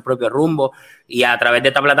tomar su propio rumbo y a través de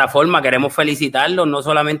esta plataforma queremos felicitarlos no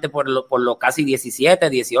solamente por los casi 17,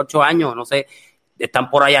 18 años, no sé, están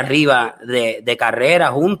por ahí arriba de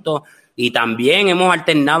carrera juntos y también hemos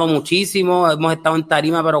alternado muchísimo, hemos estado en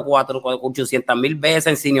tarima pero 800,000 veces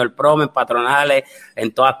en Senior Prom, en patronales,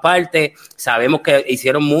 en todas partes, sabemos que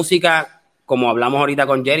hicieron música, como hablamos ahorita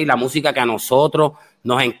con Jerry, la música que a nosotros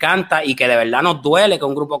nos encanta y que de verdad nos duele que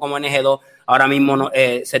un grupo como NG2 ahora mismo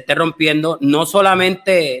se esté rompiendo, no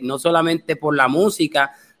solamente por la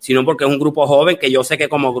música, sino porque es un grupo joven que yo sé que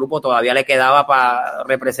como grupo todavía le quedaba para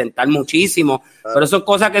representar muchísimo, pero son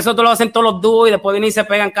cosas que eso te lo hacen todos los dúos y después vienen y se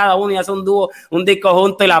pegan cada uno y hacen un dúo, un disco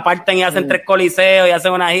junto y la parten y hacen 3 coliseos y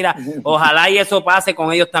hacen una gira. Ojalá y eso pase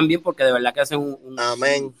con ellos también porque de verdad que hacen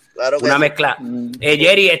amén. Claro que una sí. mezcla.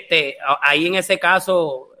 Jerry, ahí en ese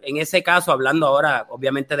caso, hablando ahora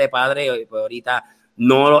obviamente de padre, pues ahorita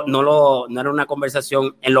no era una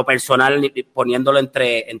conversación en lo personal poniéndolo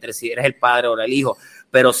entre si eres el padre o el hijo,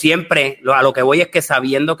 pero siempre a lo que voy es que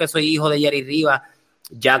sabiendo que soy hijo de Jerry Rivas,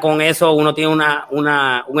 ya con eso uno tiene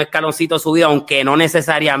un escaloncito subido, aunque no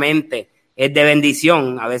necesariamente es de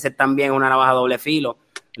bendición, a veces también una navaja doble filo.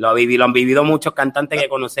 Lo han vivido muchos cantantes que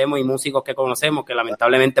conocemos y músicos que conocemos que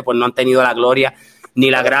lamentablemente pues no han tenido la gloria ni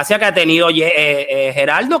la gracia que ha tenido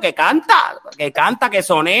Geraldo, que canta, que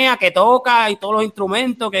sonea, que toca y todos los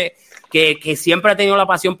instrumentos, que siempre ha tenido la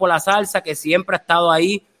pasión por la salsa, que siempre ha estado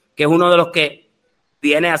ahí, que es uno de los que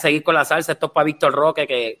viene a seguir con la salsa. Esto es para Víctor Roque,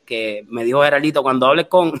 que me dijo Geraldito, cuando hables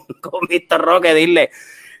con Víctor Roque, dile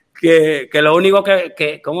que lo único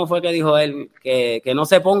que ¿cómo fue que dijo él? Que no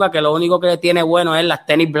se ponga, que lo único que tiene bueno es las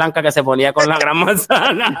tenis blancas que se ponía con la gran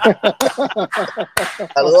manzana.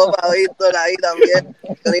 Saludos para Víctor ahí también.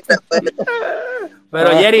 Pero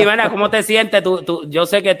Jerry, bueno, ¿cómo te sientes? Yo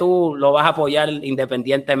sé que tú lo vas a apoyar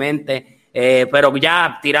independientemente, pero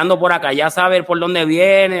ya tirando por acá, ¿ya sabes por dónde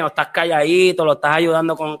viene o estás calladito, lo estás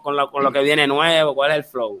ayudando con lo que viene nuevo? ¿Cuál es el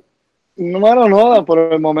flow? No, por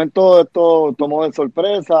el momento esto tomó de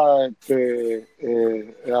sorpresa,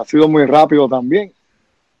 ha sido muy rápido también,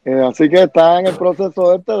 así que está en el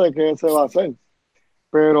proceso de qué se va a hacer,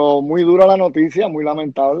 pero muy dura la noticia, muy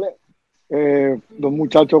lamentable, 2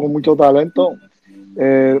 muchachos con mucho talento,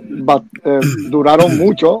 duraron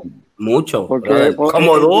mucho, porque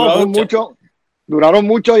duraron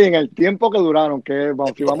mucho y en el tiempo que duraron,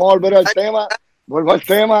 si vamos a volver vuelvo al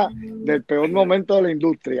tema del peor momento de la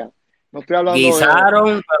industria. No estoy hablando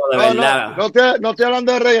guisaron, pero de verdad. No estoy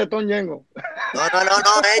hablando de reggaetón, Ñengo. No,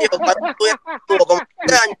 ellos tuvo como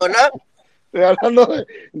 3 años, ¿verdad? Estoy hablando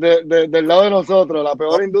del lado de nosotros, la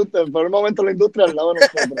peor industria, el peor momento de la industria al lado de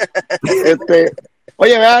nosotros.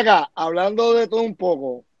 Oye, ve acá, hablando de todo un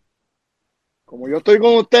poco, como yo estoy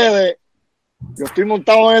con ustedes, yo estoy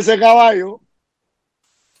montado en ese caballo,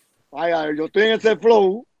 yo estoy en ese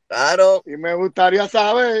flow, claro, y me gustaría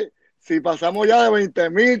saber si pasamos ya de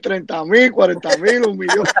 20,000, 30,000, 40,000,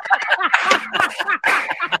 1,000,000.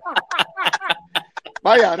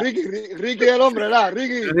 Vaya, Ricky el hombre, ¿verdad?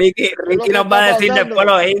 Ricky nos va a decir después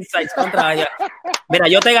los insights contra allá. Mira,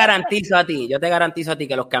 yo te garantizo a ti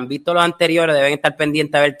que los que han visto los anteriores deben estar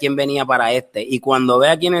pendientes a ver quién venía para este. Y cuando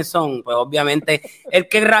vea quiénes son, pues obviamente el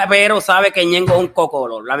que es rapero sabe que Ñengo es un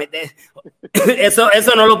cocolo.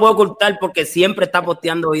 Eso no lo puedo ocultar porque siempre está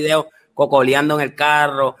posteando videos cocoleando en el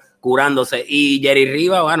carro, curándose. Y Jerry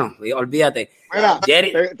Riva, bueno, olvídate. Mira,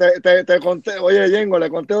 Jerry, te conté, oye, Ñengo, le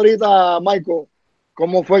conté ahorita a Michael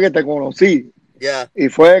cómo fue que te conocí. Ya. Y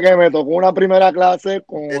fue que me tocó una primera clase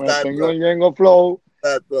con el Exacto. señor Ñengo Flow.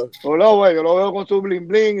 Exacto. Yo lo veo con su bling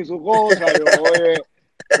bling y su cosa. Yo, oye,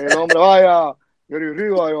 el hombre, vaya, Jerry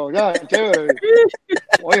Riva, yo, ya, chévere.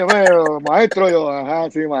 Oye, maestro, yo, ajá,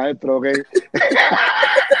 sí, maestro, ok.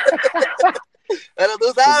 Pero tú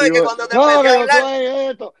sabes Tío, que cuando te no, empecé a que yo hablar... soy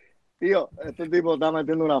esto. Tío, este tipo está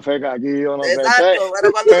metiendo una feca aquí, yo no sé. Exacto,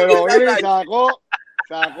 pero cuando Pero te mire, sacó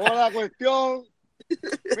la cuestión.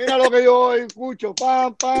 Mira lo que yo escucho,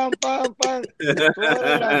 pam, pam, pam, pam. Tú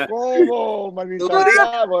eras como, maldita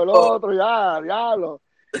Santiago, el otro, ya, diablo.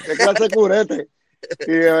 Qué clase de curete.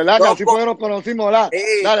 Y de verdad que así fue que nos conocimos, ¿verdad?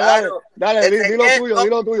 Sí, Dale, claro.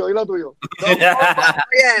 dilo tuyo. Dos copas,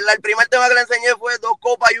 oye, el primer tema que le enseñé fue 2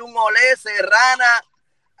 copas y un olé, serrana.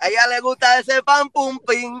 A ella le gusta ese pan pum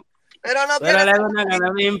pim, pero no quiere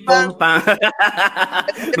pam, pam.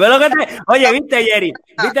 Oye, ¿viste, Jerry?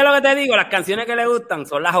 ¿Viste lo que te digo? Las canciones que le gustan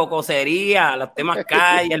son las jocoserías, los temas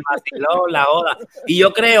calle, el vacilón, la joda. Y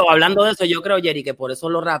yo creo, hablando de eso, Jerry, que por eso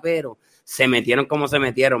los raperos se metieron como se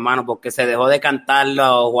metieron, mano, porque se dejó de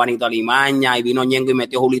cantarlo Juanito Alimaña y vino Ñengo y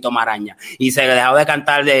metió Julito Maraña. Y se dejó de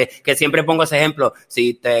cantar que siempre pongo ese ejemplo,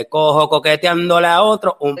 si te cojo coqueteándole a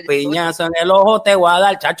otro, un piñazo en el ojo te voy a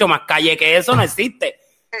dar, chacho, más calle que eso no existe.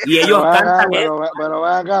 Y ellos cantan pero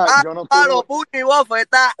ven acá, yo no estoy...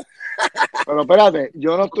 Pero espérate,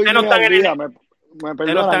 yo no estoy muy al día, me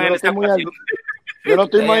perdona, yo no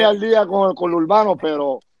estoy muy al día con lo urbano,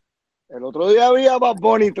 pero el otro día había Bad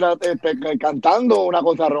Bunny cantando una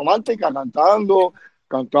cosa romántica, cantando,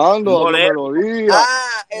 dando melodía.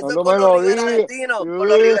 eso es con los liberalentinos, con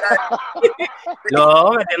los liberalentinos.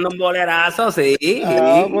 No, metiendo un bolerazo, sí.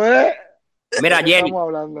 Pues, mira, Jerry, estamos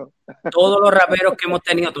hablando. Todos los raperos que hemos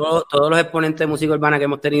tenido, todos los exponentes de música urbana que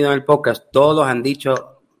hemos tenido en el podcast, todos han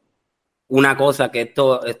dicho una cosa, que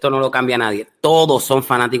esto no lo cambia nadie. Todos son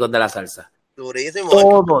fanáticos de la salsa. Durísimo.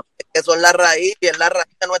 Todos. Eso es la raíz, y es la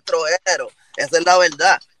raíz de nuestro género. Esa es la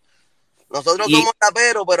verdad. Nosotros somos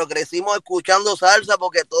raperos, pero crecimos escuchando salsa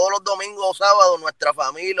porque todos los domingos o sábados nuestra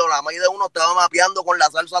familia o la mayoría de uno estaba mapeando con la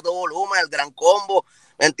salsa a todo volumen, el gran combo,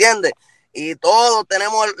 ¿me entiendes? Y todos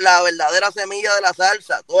tenemos la verdadera semilla de la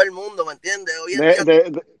salsa, todo el mundo, ¿me entiendes? Hoy en día,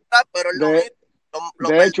 pero es lo mismo.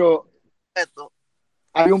 De hecho,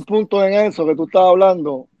 hay un punto en eso que tú estás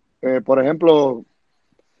hablando. Por ejemplo,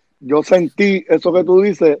 yo sentí eso que tú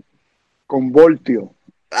dices con Voltio.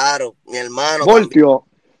 Claro, mi hermano.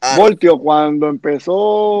 Voltio, cuando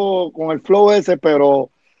empezó con el flow ese, pero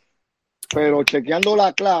chequeando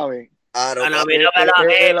la clave. Claro, el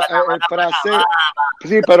fraseo,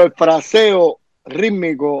 sí, pero el fraseo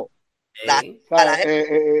rítmico,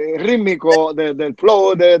 rítmico del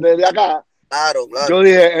flow de acá. Claro. Yo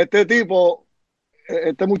dije,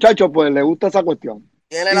 este muchacho, pues le gusta esa cuestión.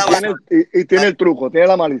 Tiene el truco, tiene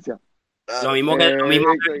la malicia. Claro. Lo mismo que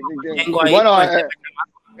tengo ahí. Bueno,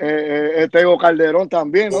 Tego Calderón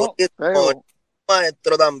también, ¿no?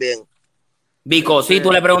 Maestro también. Vico, sí,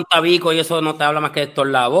 tú le preguntas a Vico y eso no te habla más que de Héctor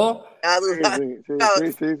Lavoe.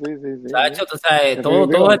 Sí. Sacho, tú sabes,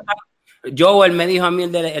 todo está. Joel me dijo a mí,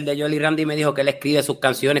 el de Joel y Randy, me dijo que él escribe sus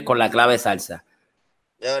canciones con la clave salsa.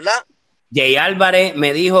 ¿De verdad? Jay Álvarez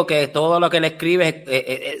me dijo que todo lo que él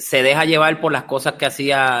escribe se deja llevar por las cosas que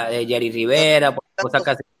hacía Jerry Rivera, por las cosas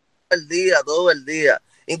que hacía. Todo el día.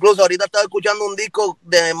 Incluso ahorita estaba escuchando un disco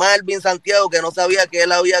de Melvin Santiago que no sabía que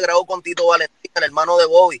él había grabado con Tito Valentín, el hermano de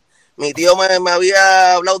Bobby. Mi tío me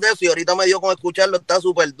había hablado de eso y ahorita me dio con escucharlo, está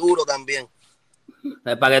súper duro también.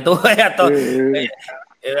 Para que tú veas todo.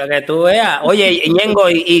 Para que tú veas. Oye, Ñengo,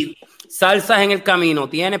 y salsas en el camino,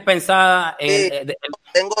 ¿tienes pensada?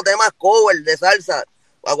 Tengo temas cover de salsa.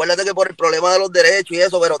 Acuérdate que por el problema de los derechos y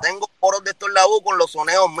eso, pero tengo coros de estos labos con los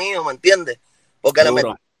soneos míos, ¿me entiendes? Porque le metí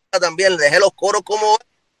también, dejé los coros como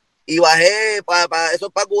y bajé eso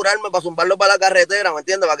es para curarme, para zumbarlo para la carretera, ¿me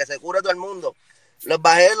entiendes? Para que se cure todo el mundo. Les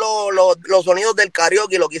bajé los sonidos del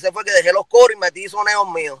karaoke y lo que hice fue que dejé los coros y metí soneos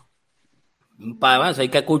míos. Eso hay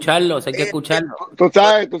que escucharlo, Tú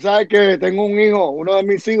sabes que tengo un hijo, uno de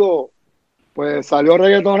mis hijos, pues salió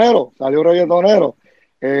reggaetonero,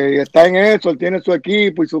 y está en eso, él tiene su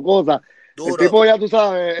equipo y su cosa. Duro. El tipo ya tú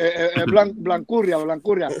sabes, es blancurria.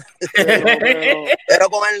 Pero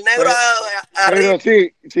con el negro arriba. Pero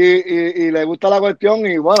sí, y le gusta la cuestión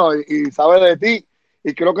y bueno, y sabe de ti.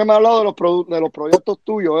 y creo que me ha hablado de los proyectos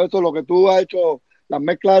tuyos, eso, lo que tú has hecho, las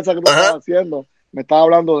mezclas esas que tú estás haciendo, me estás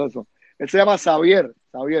hablando de eso. Él se llama Xavier.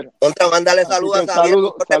 Contra, mándale saludos a Xavier.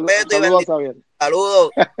 Saludo a Xavier.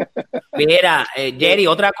 Saludos. Mira, Jerry,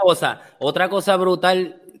 otra cosa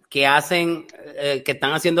brutal que hacen, que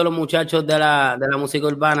están haciendo los muchachos de la música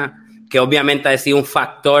urbana, que obviamente ha sido un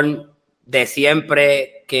factor de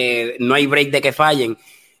siempre, que no hay break de que fallen,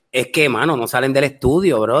 es que, mano, no salen del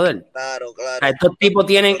estudio, brother. Claro. O sea, estos tipos,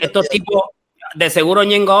 de seguro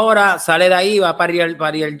Ñengo ahora sale de ahí, va para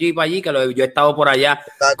el Jeep allí, que yo he estado por allá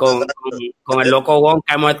con el Loco Gon,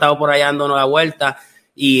 que hemos estado por allá dándonos la vuelta,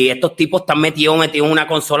 y estos tipos están metidos en una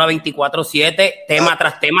consola 24/7, tema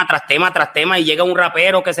tras tema, y llega un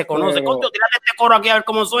rapero que se conoce, coño, tírate este coro aquí a ver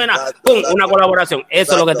cómo suena, ¡pum! Una colaboración.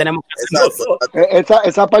 Eso es lo que tenemos que hacer.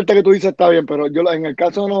 Esa parte que tú dices está bien, pero yo en el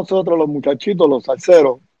caso de nosotros, los muchachitos, los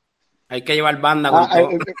salseros, hay que llevar banda con todo.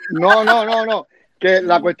 No. Que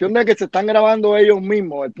la cuestión de que se están grabando ellos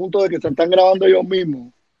mismos, el punto de que se están grabando ellos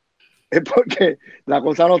mismos, es porque la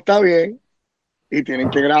cosa no está bien y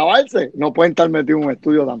tienen que grabarse. No pueden estar metidos en un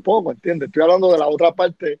estudio tampoco, ¿entiendes? Estoy hablando de la otra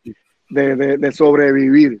parte de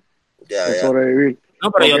sobrevivir. Sobrevivir.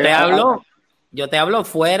 No, pero yo te hablo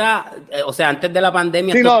fuera, o sea, antes de la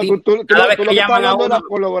pandemia. Sí, no, tú lo que estás hablando de la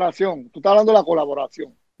colaboración. Tú estás hablando de la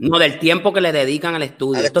colaboración. No, del tiempo que le dedican al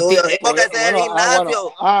estudio. Porque ese es el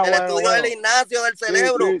gimnasio. El estudio es el gimnasio del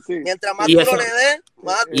cerebro. Sí. Mientras más tú lo le des,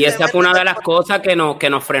 más. Y esa fue una de las cosas que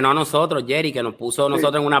nos frenó a nosotros, Jerry, que nos puso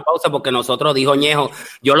nosotros en una pausa, porque nosotros, dijo Ñejo,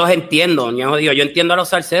 yo los entiendo. Ñejo dijo, yo entiendo a los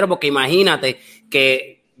salseros, porque imagínate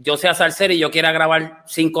que yo sea salsero y yo quiera grabar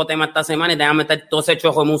 5 temas esta semana y tenga que meter todo ese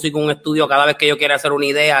chojo de música en un estudio cada vez que yo quiera hacer una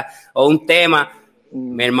idea o un tema.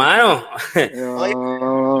 Mi hermano, te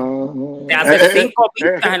hace 5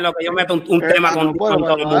 pistas en lo que yo meto un tema con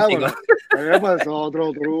todo música. Pues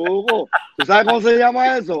otro truco. ¿Tú sabes cómo se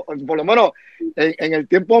llama eso? Por lo menos en el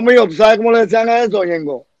tiempo mío, ¿tú sabes cómo le decían a eso,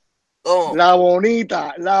 Ñengo? La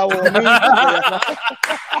bonita.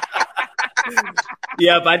 Y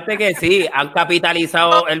aparte que sí, han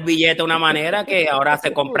capitalizado el billete de una manera que ahora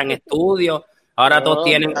se compran estudios. Ahora todos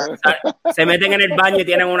se meten en el baño y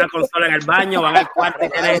tienen una consola en el baño, van al cuarto y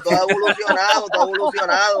tienen... Todo ha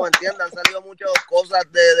evolucionado, ¿me entiendes? Han salido muchas cosas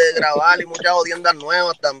de grabar y muchas audiencias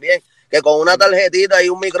nuevas también, que con una tarjetita y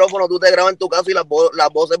un micrófono tú te grabas en tu casa y las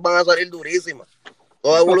voces van a salir durísimas.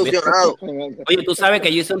 Todo ha evolucionado. Oye, tú sabes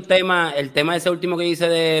que yo hice el tema ese último que hice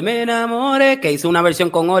de Me enamoré, que hice una versión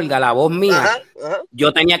con Olga, la voz mía. Ajá.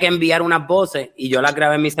 Yo tenía que enviar unas voces y yo las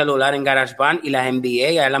grabé en mi celular en GarageBand y las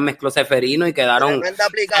envié y a él las mezcló Seferino y quedaron... Tremenda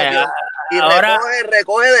aplicación. Y ahora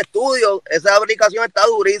recoge de estudio. Esa aplicación está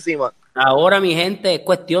durísima. Ahora, mi gente, es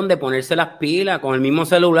cuestión de ponerse las pilas con el mismo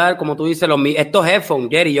celular, como tú dices, estos headphones,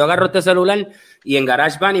 Jerry. Yo agarro este celular y en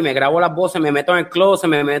GarageBand y me grabo las voces, me meto en el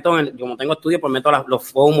closet, yo no tengo estudio, pues meto los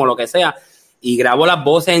foam o lo que sea, y grabo las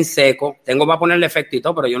voces en seco. Tengo para ponerle efecto y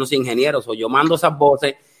todo, pero yo no soy ingeniero, yo mando esas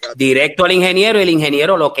voces directo al ingeniero y el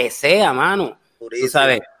ingeniero lo que sea, mano. Tú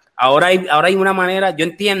sabes, ahora hay una manera, yo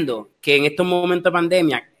entiendo que en estos momentos de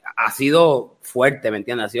pandemia ha sido fuerte, ¿me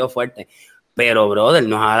entiendes? Ha sido fuerte. Pero, brother,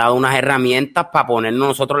 nos ha dado unas herramientas para ponernos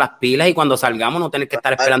nosotros las pilas y cuando salgamos no tener que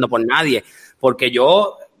estar esperando por nadie. Porque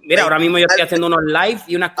mira, ahora mismo yo estoy haciendo unos live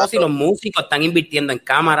y unas cosas y los músicos están invirtiendo en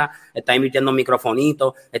cámara, están invirtiendo en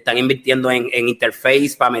microfonitos, están invirtiendo en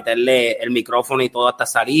interface para meterle el micrófono y toda esta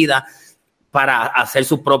salida, para hacer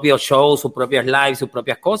sus propios shows, sus propios lives, sus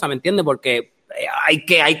propias cosas, ¿me entiendes? Porque hay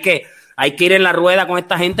que ir en la rueda con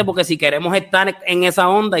esta gente porque si queremos estar en esa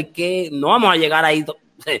onda no vamos a llegar ahí...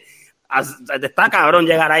 Está cabrón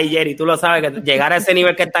llegar ahí, Jerry, tú lo sabes, que llegar a ese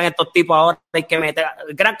nivel que están estos tipos ahora hay que meter.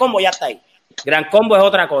 Gran Combo ya está ahí. Gran Combo es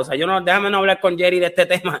otra cosa. Déjame no hablar con Jerry de este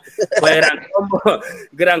tema. Pues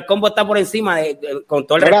Gran Combo está por encima con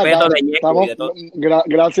todo el respeto de Jerry.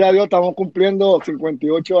 Gracias a Dios estamos cumpliendo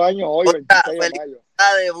 58 años hoy, 26 de mayo.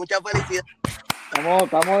 Muchas felicidades.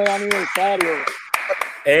 Estamos de aniversario.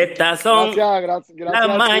 Estas son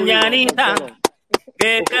las mañanitas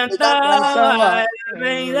que cantaba el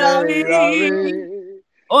rey David,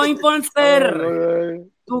 hoy por ser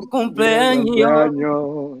tu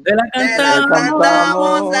cumpleaños, te la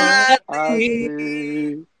cantamos a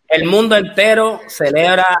ti. El mundo entero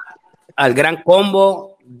celebra al Gran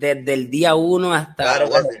Combo desde el día 1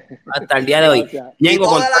 hasta el día de hoy. Ñengo,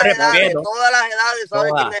 con todas las edades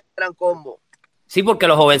saben quién es el Gran Combo. Sí, porque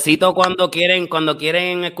los jovencitos cuando quieren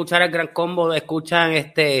escuchar el Gran Combo,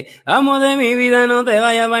 escuchan Amo de mi vida, no te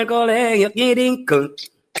vayas para el colegio.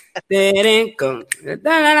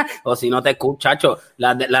 O si no te escucho, chacho,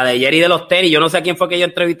 la de Jerry de los tenis. Yo no sé a quién fue que yo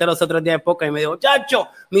entrevisté los otros días de podcast y me dijo, chacho,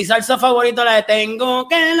 mi salsa favorita la de tengo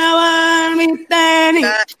que lavar mis tenis.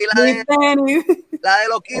 La de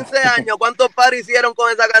los 15 años, ¿cuántos paris hicieron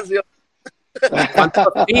con esa canción? ¿Cuántos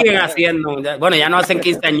siguen haciendo? Bueno, ya no hacen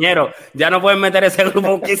quinceañeros, ya no pueden meter ese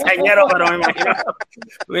grupo un quinceañero, pero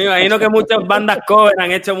me imagino que muchas bandas cover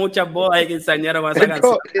han hecho muchas bodas de quinceañeros con esa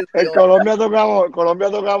canción. En Colombia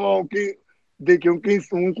tocamos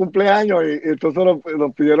un cumpleaños y entonces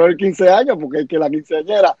nos pidieron el 15 años porque es que la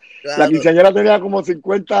quinceañera tenía como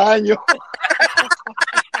 50 años.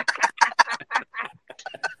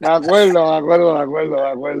 Me acuerdo.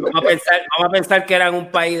 Vamos a pensar que eran un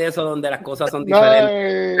país de esos donde las cosas son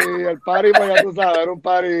diferentes. No, el party, pues ya tú sabes, era un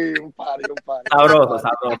party. Sabroso.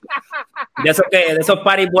 De esos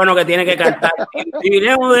paris buenos que tiene que cantar.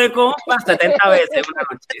 Tiremos de copas 70 veces una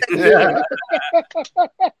noche.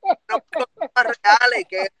 Más reales,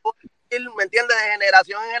 que ¿me entiendes? De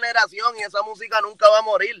generación en generación y esa música nunca va a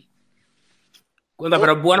morir.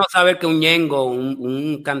 Pero es bueno saber que un Ñengo,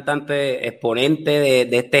 un cantante exponente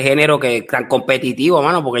de este género que es tan competitivo,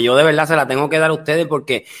 mano, porque yo de verdad se la tengo que dar a ustedes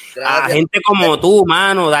porque gracias. A gente como tú,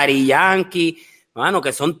 mano, Daddy Yankee, mano,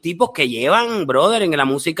 que son tipos que llevan, brother, en la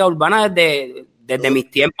música urbana desde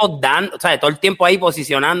mis tiempos o sea, de todo el tiempo ahí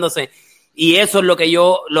posicionándose. Y eso es lo que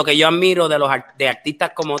yo admiro de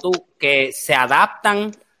artistas como tú, que se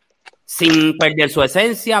adaptan sin perder su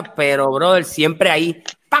esencia, pero, brother, siempre ahí,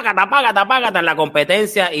 págata en la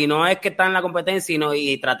competencia, y no es que están en la competencia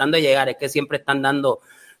y tratando de llegar, es que siempre están dando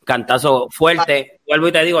cantazos fuertes. Vuelvo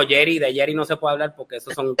y te digo, de Jerry no se puede hablar porque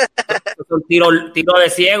esos son tiros de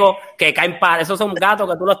ciego que caen parados, esos son gatos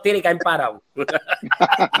que tú los tiras y caen parados.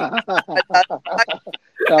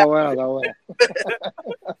 Está bueno.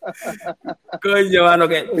 Coño, mano,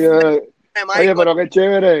 que... Oye, pero qué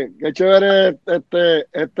chévere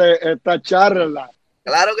esta charla.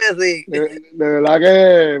 Claro que sí. De verdad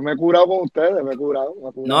que me he curado con ustedes, me he curado.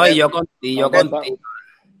 No, y yo contigo.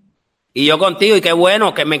 Y yo contigo, y qué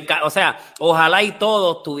bueno, que o sea, ojalá y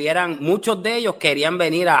todos tuvieran, muchos de ellos querían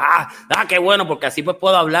venir qué bueno, porque así pues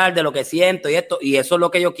puedo hablar de lo que siento y esto, y eso es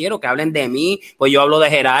lo que yo quiero, que hablen de mí, pues yo hablo de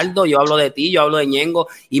Geraldo, yo hablo de ti, yo hablo de Ñengo,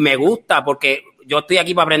 y me gusta, porque yo estoy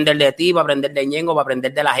aquí para aprender de ti, para aprender de Ñengo, para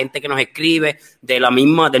aprender de la gente que nos escribe, del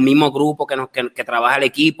mismo grupo que trabaja el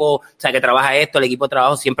equipo, o sea, que trabaja esto, el equipo de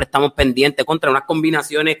trabajo, siempre estamos pendientes contra unas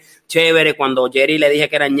combinaciones chéveres. Cuando Jerry le dije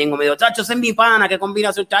que era Ñengo, me dijo, chacho, ese es mi pana, qué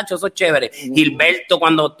combinación, chacho, eso es chévere. Gilberto,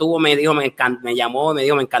 cuando estuvo, me llamó, me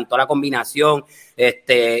dijo, me encantó la combinación.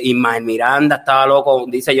 Ismael Miranda estaba loco,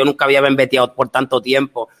 dice, yo nunca había embeteado por tanto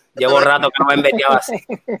tiempo, llevo rato que no me embeteaba así.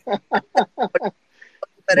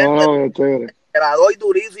 No, chévere. Te la doy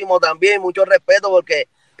durísimo también, mucho respeto, porque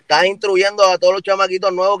estás instruyendo a todos los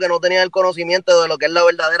chamaquitos nuevos que no tenían el conocimiento de lo que es la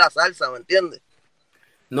verdadera salsa, ¿me entiendes?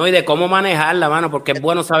 No, y de cómo manejarla, mano, porque es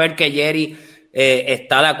bueno saber que Jerry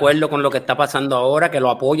está de acuerdo con lo que está pasando ahora, que lo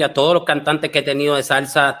apoya. Todos los cantantes que he tenido de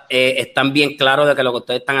salsa están bien claros de que lo que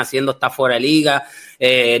ustedes están haciendo está fuera de liga.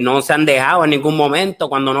 No se han dejado en ningún momento.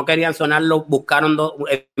 Cuando no querían sonarlo, buscaron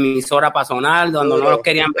emisoras para sonar, cuando no los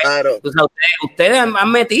querían ver. Claro. O sea, ustedes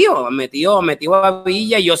han metido a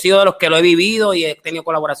Villa, y yo he sido de los que lo he vivido y he tenido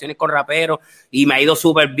colaboraciones con raperos y me ha ido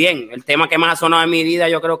súper bien. El tema que más ha sonado en mi vida,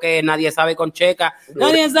 yo creo que Nadie Sabe con Checa.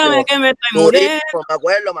 Nadie sabe que me estoy muriendo. Me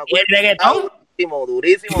acuerdo. Y el reggaetón.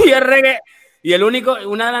 Durísimo. Y el reggae. Y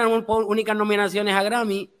una de las únicas nominaciones a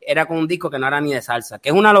Grammy era con un disco que no era ni de salsa, que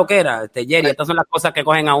es una loquera, Jerry. Estas son las cosas que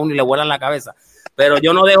cogen a uno y le vuelan la cabeza. Pero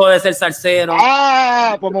yo no dejo de ser salsero.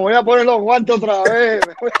 Pues me voy a poner los guantes otra vez.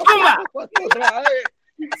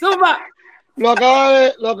 ¡Zumba! Lo acaba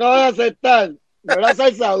de aceptar. No era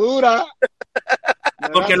salsa dura.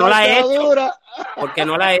 Porque no la he hecho. Porque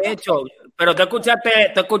no la he hecho. Pero tú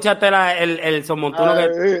escuchaste el sonmontuno que...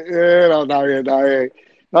 No, está bien.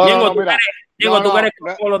 Diego, tú eres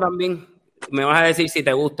Polo también. Me vas a decir si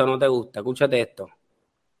te gusta o no te gusta. Escúchate esto.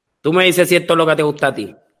 Tú me dices si esto es lo que te gusta a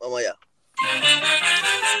ti. Vamos allá.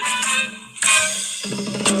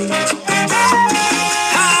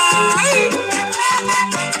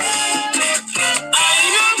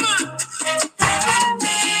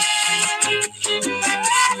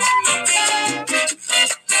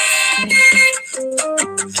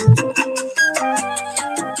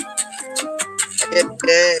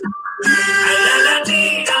 A la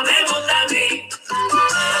latina me gusta a mí,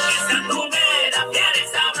 esa mujer fiel y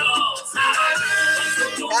sabrosa, con su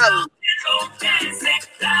luna enloquece,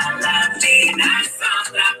 la latina es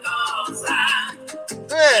otra cosa.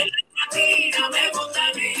 La latina me gusta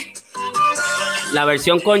a mí. La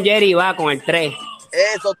versión con Jerry va con el 3.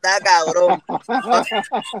 Eso está cabrón.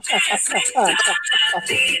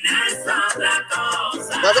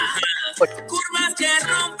 Curvas que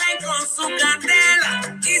rompen con su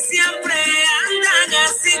candela y siempre andan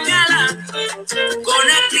así cala. Con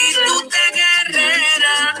actitud de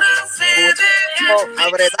guerrera no se deja.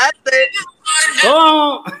 Apretaste.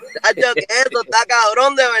 ¿Cómo? Chacho, que eso está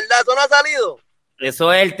cabrón, de verdad. ¿Eso no ha salido?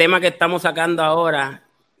 Eso es el tema que estamos sacando ahora.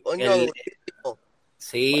 Coño, durísimo.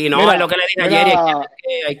 Sí, no, Mira, es lo que le dije mira,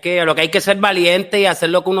 ayer, lo que hay que ser valiente y hacer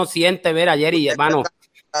lo que uno siente, ver ayer y hermano,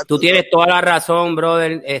 tú tienes toda la razón,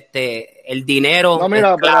 brother, el dinero no,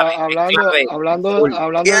 mira, es clave, pero es clave. hablando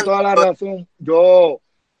de toda la razón, yo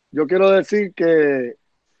quiero decir que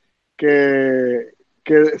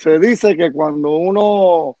se dice que cuando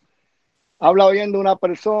uno habla bien de una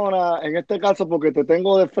persona, en este caso porque te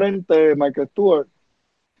tengo de frente, Michael Stuart,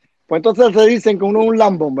 pues entonces se dicen que uno es un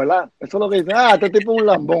lambón, ¿verdad? Eso es lo que dicen, este tipo es un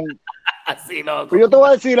lambón. Así, loco. Pues yo te voy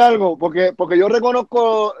a decir algo, porque yo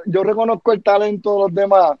reconozco el talento de los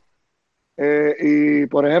demás. Y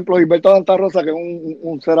por ejemplo, Gilberto Santa Rosa, que es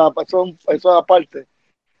un ser, eso es aparte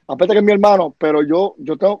que es mi hermano, pero yo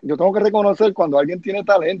tengo que reconocer cuando alguien tiene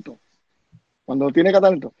talento,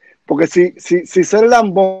 porque si ser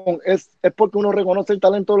lambón es porque uno reconoce el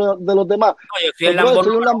talento de los demás. No, yo soy Pues, el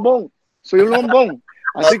lambón. soy un lambón.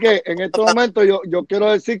 Así que en este momento yo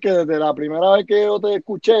quiero decir que desde la primera vez que yo te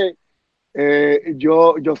escuché,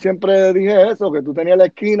 yo siempre dije eso, que tú tenías la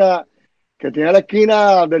esquina, que tenía la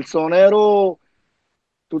esquina del sonero,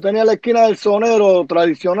 tú tenías la esquina del sonero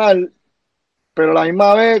tradicional, pero a la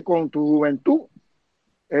misma vez con tu juventud.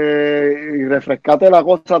 Y refrescate la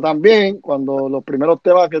cosa también cuando los primeros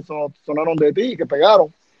temas que sonaron de ti, que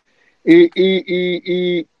pegaron. Y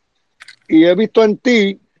he visto en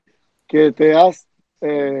ti que te has,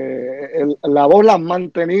 la voz la has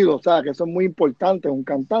mantenido, o sea, que eso es muy importante, un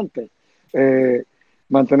cantante,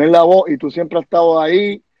 mantener la voz, y tú siempre has estado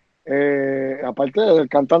ahí, aparte del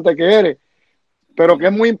cantante que eres, pero que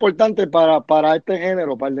es muy importante para este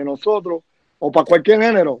género, para el de nosotros, o para cualquier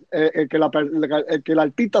género, el que el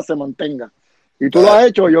artista se mantenga. Y tú lo has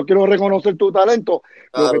hecho, yo quiero reconocer tu talento.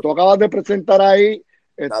 Lo que Claro. tú acabas de presentar ahí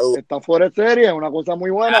Claro. está fuera de serie, es una cosa muy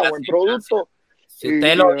buena, buen producto. Si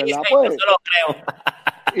usted lo dice, verdad, yo pues, se lo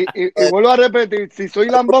creo. y vuelvo a repetir, si soy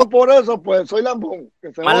lambón por eso, pues soy lambón.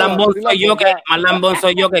 Que se Más joda, lambón soy soy yo lambón, ya. más lambón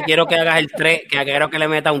soy yo que quiero que hagas el 3, que quiero que le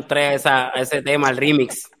meta un 3 a ese tema, al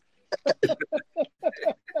remix.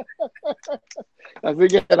 Así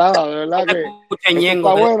que nada, de verdad que Escuchen, eso Ñengo,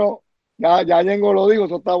 está bueno. Ya Ñengo lo digo,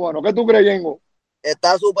 eso está bueno. ¿Qué tú crees, Ñengo?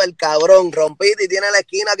 Está súper cabrón. Rompiste y tiene la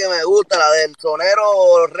esquina que me gusta, la del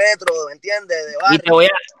sonero retro, ¿me entiendes? De y barrio.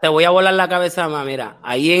 te voy a volar la cabeza más, mira,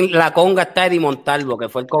 ahí en la conga está Eddie Montalvo, que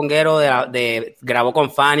fue el conguero grabó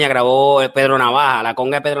con Fania, grabó Pedro Navaja, la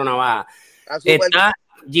conga de Pedro Navaja. Está súper. Está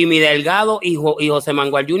Jimmy Delgado y José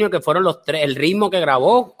Mangual Jr., que fueron los tres, el ritmo que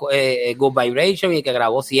grabó Good Vibration y que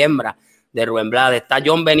grabó Siembra de Rubén Blades. Está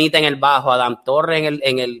John Benita en el bajo, Adam Torres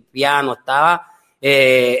en el piano, estaba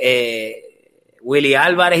Willy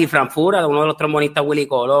Álvarez y Franfura, uno de los trombonistas, Willy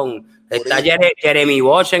Colón. Está Jeremy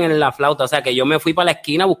Bosch en la flauta. O sea que yo me fui para la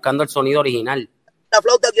esquina buscando el sonido original. ¿La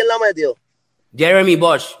flauta quién la metió? Jeremy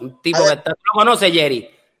Bosch, un tipo que ¿tú lo conoces, Jerry?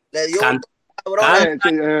 Le dio Can- un cabrón.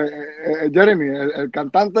 Jeremy, el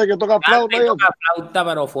cantante que toca flauta. toca flauta,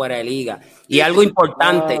 pero fuera de liga. Y algo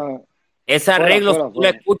importante, ese arreglo, tú lo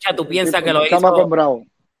escuchas, tú piensas que lo hizo. Bravo.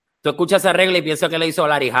 Tú escuchas ese arreglo y piensas que lo hizo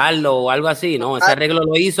Larry Harlow o algo así, ¿no? Ese arreglo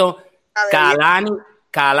lo hizo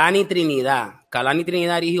Kalani Trinidad. Kalani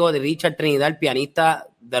Trinidad, hijo de Richard Trinidad, el pianista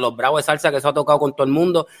de los Bravos de Salsa que se ha tocado con todo el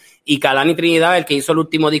mundo. Y Kalani Trinidad, el que hizo el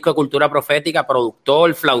último disco de Cultura Profética,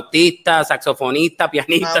 productor, flautista, saxofonista,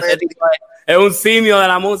 pianista. Ese tipo es un simio de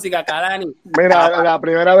la música, Kalani. Mira, la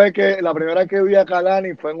primera vez que vi a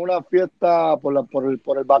Kalani fue en una fiesta por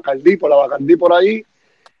el Bacardí, por la Bacardí por ahí,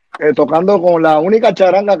 tocando con la única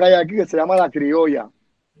charanga que hay aquí, que se llama La Criolla.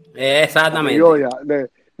 Exactamente. La Criolla,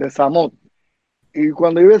 de Samot. Y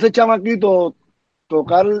cuando yo vi a ese chamaquito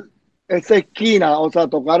tocar esa esquina, o sea,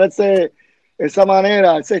 tocar esa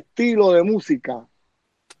manera, ese estilo de música,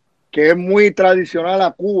 que es muy tradicional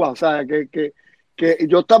a Cuba, o sea, que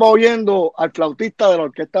yo estaba oyendo al flautista de la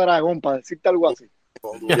Orquesta de Aragón, para decirte algo así.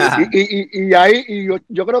 Y ahí,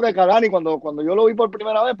 yo creo que Kalani, cuando yo lo vi por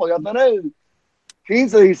primera vez, podía tener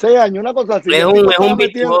 15, 16 años, una cosa así. Es un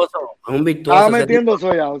virtuoso. Estaba metiendo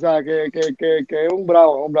eso ya, o sea, que es un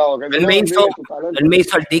bravo. Que él me hizo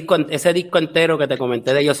ese disco entero que te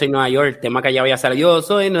comenté de Yo Soy Nueva York, el tema que ya había salido, Yo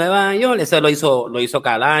Soy Nueva York, ese lo hizo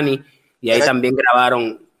Kalani, y ahí también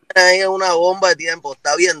grabaron. Ahí es una bomba de tiempo,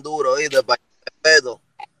 está bien duro, ¿viste? Para respeto.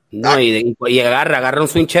 No, y agarra un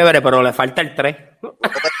swing chévere, pero le falta el 3.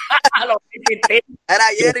 Era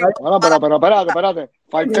Jerry. Bueno, pero espérate.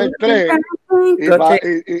 Falta el 3.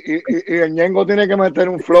 Y el Ñengo tiene que meter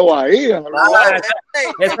un flow ahí.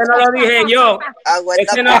 Ese no lo dije yo.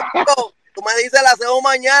 Ese no. Tú me dices la hacemos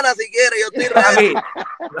mañana si quieres, yo estoy ready.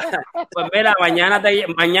 Pues mira,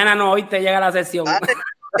 mañana no, hoy te llega la sesión.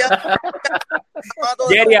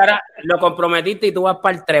 Jerry, ahora lo comprometiste y tú vas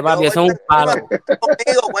para el 3, papi, eso es un palo.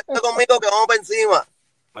 Cuenta conmigo que vamos para encima.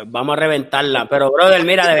 Pues vamos a reventarla. Pero, brother,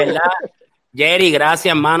 mira, de verdad, Jerry,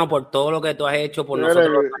 gracias, hermano, por todo lo que tú has hecho por nosotros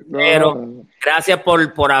los parceros. Gracias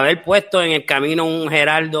por haber puesto en el camino un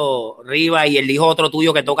Gerardo Rivas y el hijo otro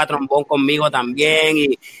tuyo que toca trombón conmigo también.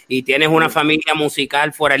 Y tienes una familia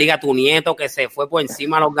musical fuera de liga, tu nieto que se fue por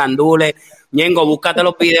encima de los gandules. Ñengo, búscate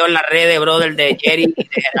los videos en las redes, brother, de Jerry y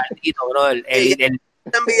de Gerardito, brother.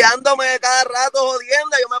 Enviándome cada rato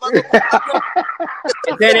jodiendo, yo me paso.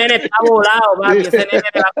 Ese nene está volado, papi. Ese nene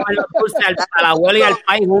le va a comer los dulces al abuelo y al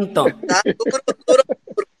país juntos.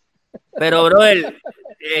 Pero, brother,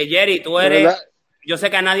 Jerry, tú eres... Yo sé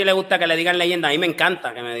que a nadie le gusta que le digan leyenda. A mí me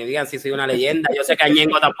encanta que me digan si soy una leyenda. Yo sé que a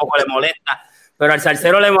Ñengo tampoco le molesta. Pero al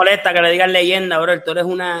salsero le molesta que le digan leyenda, brother. Tú eres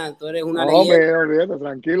una leyenda. No, olvídate,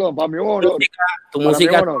 tranquilo. Para mí, tu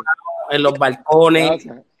música en los balcones,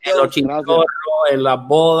 en los chinchorros, en las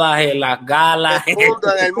bodas, en las galas. En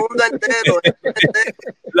el mundo entero.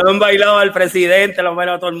 Lo han bailado al presidente, lo han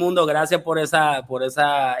bailado a todo el mundo. Gracias por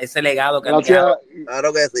ese legado que han dejado.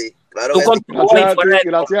 Claro que sí. Claro que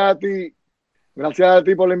sí. Gracias a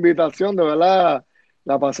ti por la invitación. De verdad,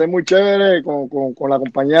 la pasé muy chévere con la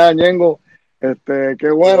compañía de Ñengo.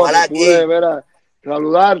 Qué bueno que pude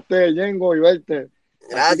saludarte, Ñengo, y verte.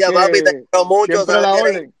 Gracias, papi, te quiero mucho. Siempre la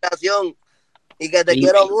orden. Y que te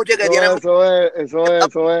quiero mucho y que tienes...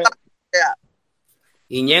 Eso es.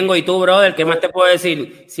 Y Ñengo, ¿y tú, brother? ¿Qué más te puedo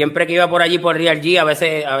decir? Siempre que iba por allí por Real G, a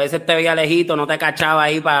veces te veía lejito, no te cachaba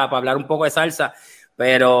ahí para hablar un poco de salsa,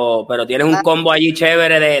 pero tienes un combo allí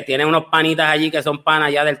chévere, tienes unos panitas allí que son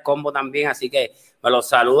panas ya del combo también, así que me los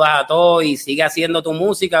saludas a todos y sigue haciendo tu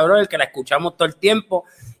música, brother, que la escuchamos todo el tiempo,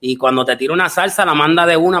 y cuando te tira una salsa la manda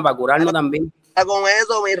de una para curarnos también. Con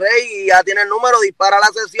eso, mi rey, y ya tiene el número, dispara la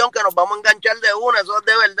sesión que nos vamos a enganchar de una, eso es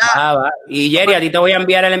de verdad. Va. Y Jerry, a ti te voy a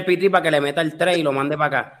enviar el MP3 para que le meta el 3 y lo mande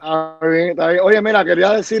para acá. Está bien. Oye, mira,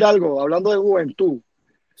 quería decir algo, hablando de juventud.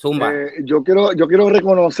 Zumba. Yo quiero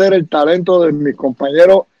reconocer el talento de mis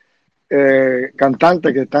compañeros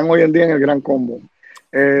cantantes que están hoy en día en el Gran Combo.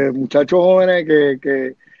 Muchachos jóvenes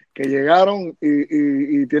que llegaron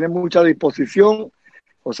y tienen mucha disposición.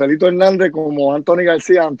 Joselito Hernández como Anthony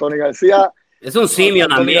García. Es un simio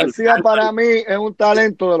también. García para mí es un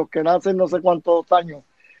talento de los que nacen no sé cuántos años,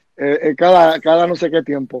 cada no sé qué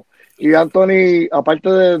tiempo. Y Anthony, aparte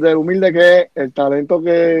de humilde que es, el talento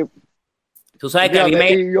que... Tú sabes que a mí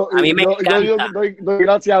me encanta. Yo doy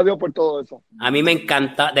gracias a Dios por todo eso. A mí me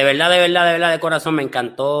encanta, de verdad, de corazón, me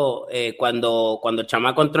encantó cuando el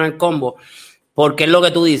chamaco entró en el combo, porque es lo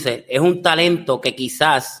que tú dices, es un talento que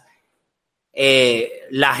quizás...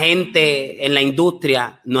 la gente en la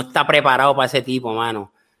industria no está preparado para ese tipo,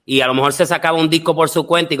 mano. Y a lo mejor se sacaba un disco por su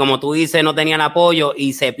cuenta y como tú dices, no tenían apoyo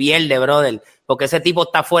y se pierde, brother. Porque ese tipo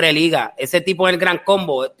está fuera de liga. Ese tipo en el Gran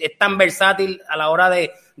Combo es tan versátil a la hora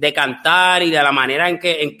de cantar y de la manera en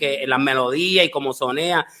que las melodías y cómo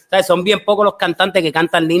sonea. ¿Sabes? Son bien pocos los cantantes que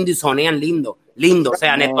cantan lindo y sonean lindo. O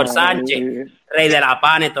sea, Néstor Sánchez, Rey de la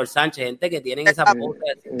Paz, Néstor Sánchez, gente que tienen esa pose.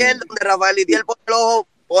 Donde Rafael Itiel pone el ojo,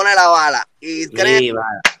 pone la bala y cree no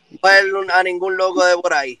a ningún loco de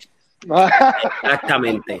por ahí.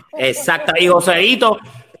 Exactamente. Y Joselito,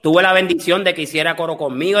 tuve la bendición de que hiciera coro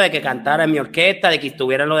conmigo, de que cantara en mi orquesta, de que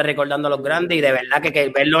estuviera lo de Recordando a los Grandes, y de verdad que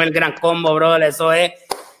verlo en el Gran Combo, brother, eso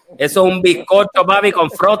es un bizcocho, papi, con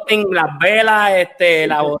frosting, las velas,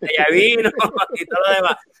 la botella de vino y todo lo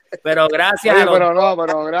demás. Pero gracias. Oye,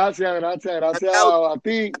 pero gracias a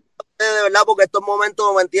ti. De verdad, porque estos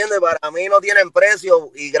momentos, ¿me entiendes? Para mí no tienen precio,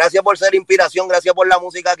 y gracias por ser inspiración, gracias por la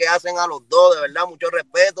música que hacen a los dos, de verdad, mucho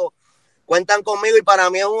respeto. Cuentan conmigo y para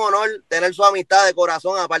mí es un honor tener su amistad de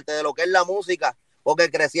corazón, aparte de lo que es la música, porque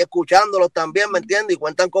crecí escuchándolos también, ¿me entiendes? Y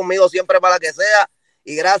cuentan conmigo siempre para que sea,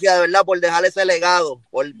 y gracias de verdad por dejar ese legado,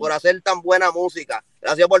 por hacer tan buena música.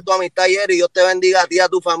 Gracias por tu amistad, Jerry, Dios te bendiga a ti, a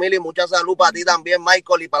tu familia, y mucha salud para ti también,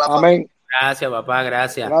 Michael, y para la familia. Gracias, papá,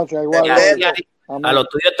 gracias. Gracias, igual. A los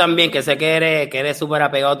tuyos también, que sé que eres súper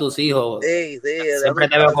apegado a tus hijos. Sí, siempre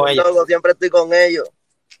te veo con ellos. Siempre estoy con ellos.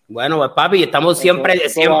 Bueno, pues papi, estamos siempre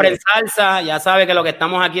en salsa. Ya sabes que lo que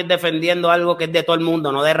estamos aquí es defendiendo algo que es de todo el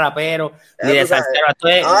mundo, no de rapero ni de salsero. No,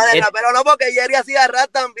 de rapero no, porque Jerry hacía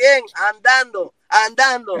rap también, andando.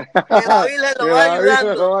 andando, que la Virgen lo va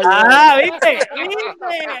ayudando. ¿Viste?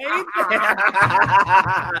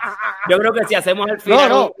 Yo creo que si hacemos el final...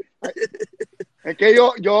 No. Es que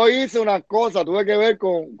yo hice una cosa, tuve que ver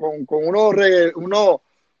con unos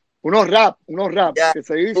rap Ya, que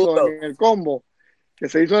se hizo justo. en el combo. Yo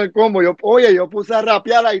puse a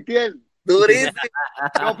rapear a Haitiel. Durísimo.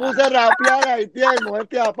 Yo puse a rapear a Haitiel,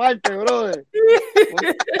 muerte aparte, brother.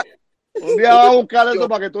 Un día va a buscar eso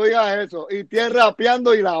para que tú digas eso. Y tienes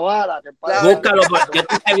rapeando y la bala. Búscalo, yo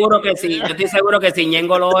estoy seguro que si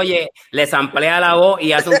Ñengo lo oye, le samplea la voz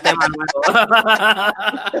y hace un tema nuevo.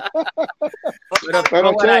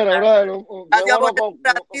 Pero chévere, brother. Gracias por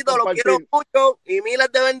este ratito, los quiero mucho y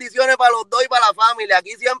miles de bendiciones para los dos y para la familia.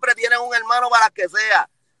 Aquí siempre tienen un hermano para las que sea.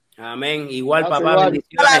 Amén. Igual, papá,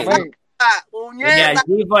 bendiciones. Amén. Puñeta.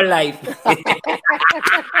 G for life.